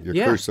vilified. You're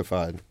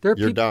crucified.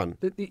 You're done.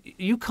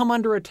 You come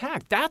under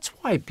attack. That's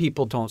why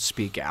people don't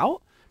speak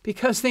out,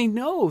 because they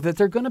know that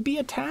they're going to be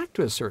attacked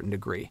to a certain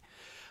degree.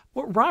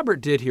 What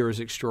Robert did here is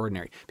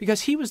extraordinary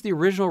because he was the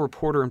original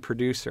reporter and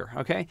producer,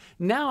 okay?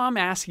 Now I'm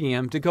asking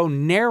him to go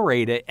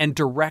narrate it and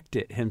direct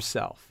it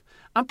himself.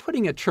 I'm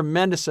putting a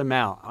tremendous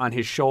amount on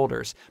his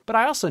shoulders, but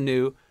I also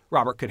knew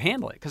Robert could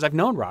handle it because I've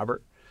known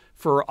Robert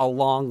for a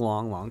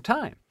long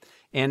time.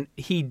 And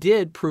he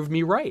did prove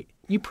me right.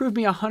 You proved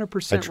me 100%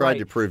 right. I tried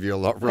to prove you a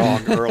lot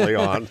wrong early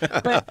on.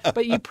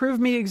 but you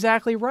proved me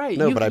exactly right.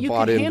 No, but I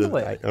bought into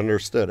it. I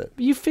understood it.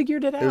 You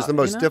figured it out. It was the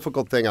most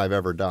difficult thing I've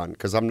ever done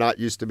because I'm not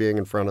used to being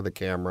in front of the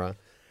camera.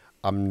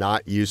 I'm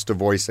not used to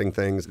voicing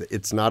things.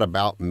 It's not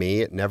about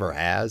me. It never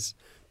has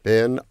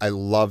been. I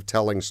love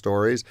telling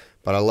stories,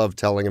 but I love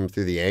telling them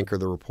through the anchor,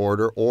 the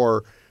reporter,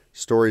 or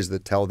stories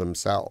that tell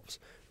themselves.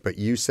 But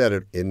you said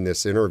it in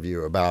this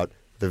interview about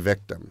the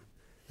victim.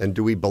 And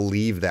do we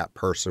believe that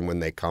person when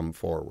they come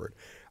forward?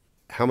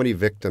 How many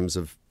victims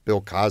of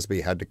Bill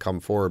Cosby had to come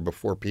forward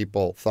before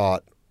people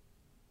thought,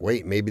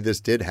 wait, maybe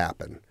this did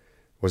happen?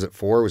 Was it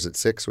 4? Was it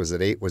 6? Was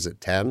it 8? Was it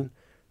 10?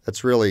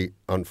 That's really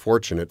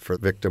unfortunate for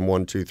victim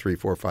 1, 2, 3,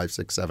 4, 5,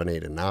 6, 7,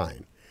 8, and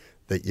 9,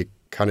 that you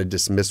kind of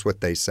dismiss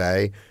what they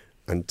say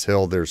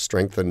until there's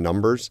strength in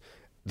numbers.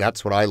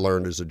 That's what I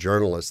learned as a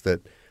journalist,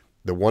 that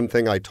the one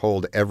thing I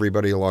told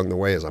everybody along the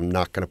way is I'm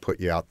not going to put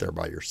you out there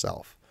by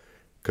yourself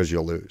because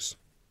you'll lose.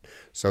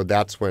 So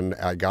that's when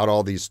I got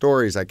all these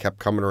stories. I kept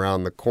coming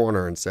around the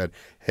corner and said,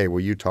 hey, will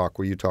you talk?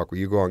 Will you talk? Will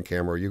you go on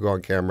camera? Will you go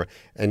on camera?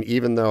 And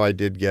even though I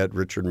did get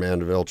Richard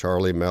Mandeville,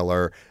 Charlie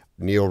Miller,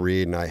 Neil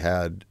Reed, and I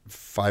had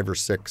 5 or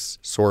 6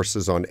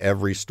 sources on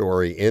every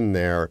story in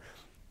there,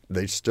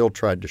 they still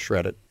tried to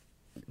shred it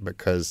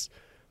because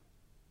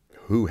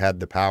who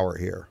had the power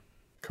here?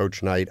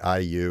 Coach Knight,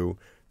 IU,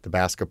 the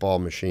basketball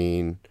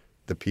machine,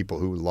 the people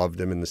who loved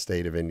him in the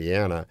state of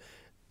Indiana.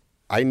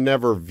 I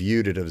never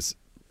viewed it as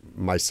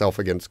myself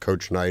against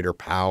Coach Knight or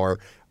power.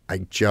 I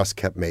just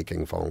kept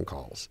making phone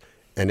calls.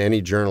 And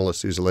any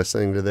journalist who's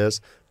listening to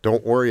this,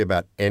 don't worry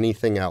about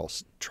anything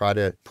else. Try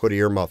to put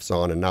earmuffs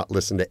on and not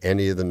listen to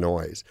any of the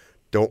noise.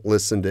 Don't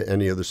listen to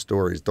any of the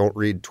stories. Don't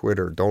read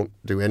Twitter. Don't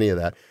do any of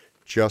that.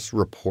 Just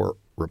report,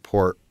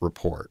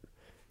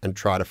 and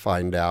try to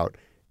find out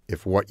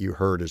if what you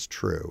heard is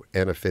true.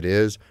 And if it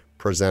is,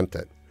 present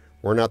it.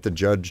 We're not the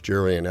judge,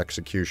 jury, and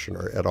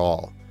executioner at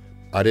all.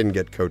 I didn't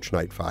get Coach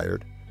Knight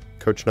fired.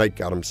 Coach Knight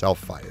got himself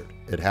fired.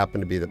 It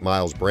happened to be that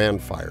Miles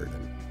Brand fired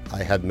him.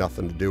 I had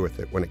nothing to do with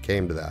it when it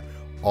came to that.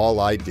 All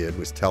I did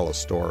was tell a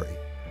story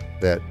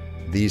that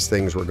these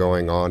things were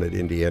going on at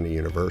Indiana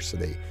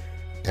University,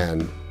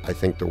 and I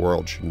think the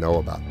world should know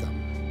about them.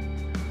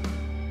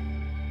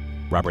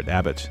 Robert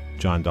Abbott,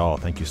 John Dahl,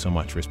 thank you so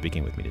much for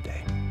speaking with me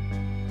today.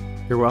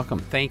 You're welcome.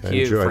 Thank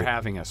you for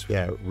having us.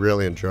 Yeah,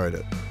 really enjoyed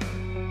it.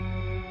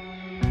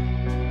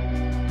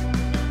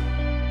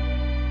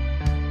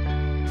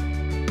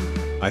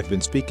 I've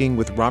been speaking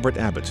with Robert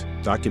Abbott,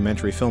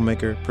 documentary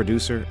filmmaker,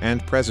 producer,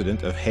 and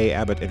president of Hey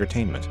Abbott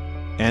Entertainment,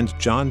 and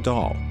John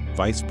Dahl,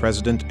 vice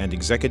president and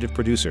executive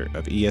producer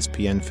of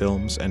ESPN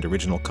Films and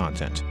Original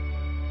Content.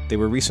 They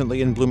were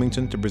recently in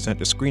Bloomington to present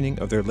a screening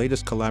of their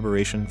latest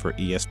collaboration for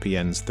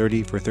ESPN's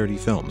 30 for 30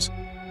 films,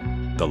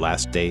 The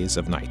Last Days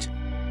of Night.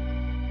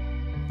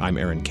 I'm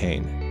Aaron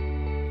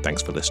Kane.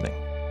 Thanks for listening.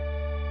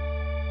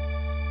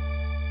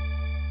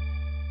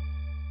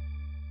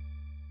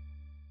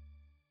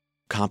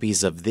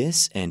 Copies of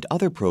this and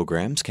other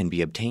programs can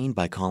be obtained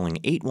by calling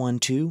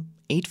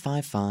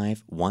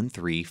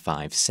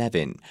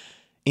 812-855-1357.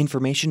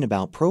 Information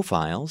about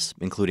Profiles,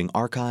 including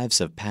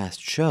archives of past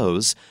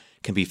shows,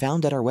 can be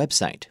found at our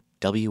website,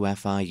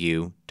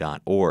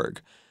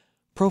 wfiu.org.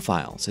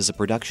 Profiles is a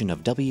production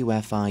of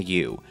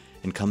WFIU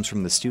and comes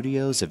from the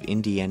studios of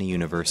Indiana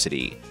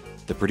University.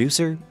 The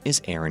producer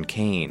is Aaron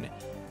Kane.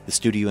 The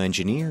studio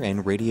engineer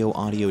and radio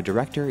audio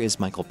director is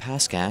Michael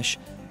Paskash.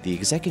 The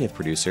executive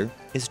producer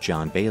is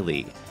John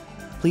Bailey.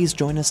 Please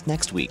join us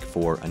next week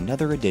for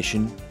another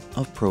edition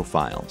of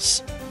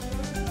Profiles.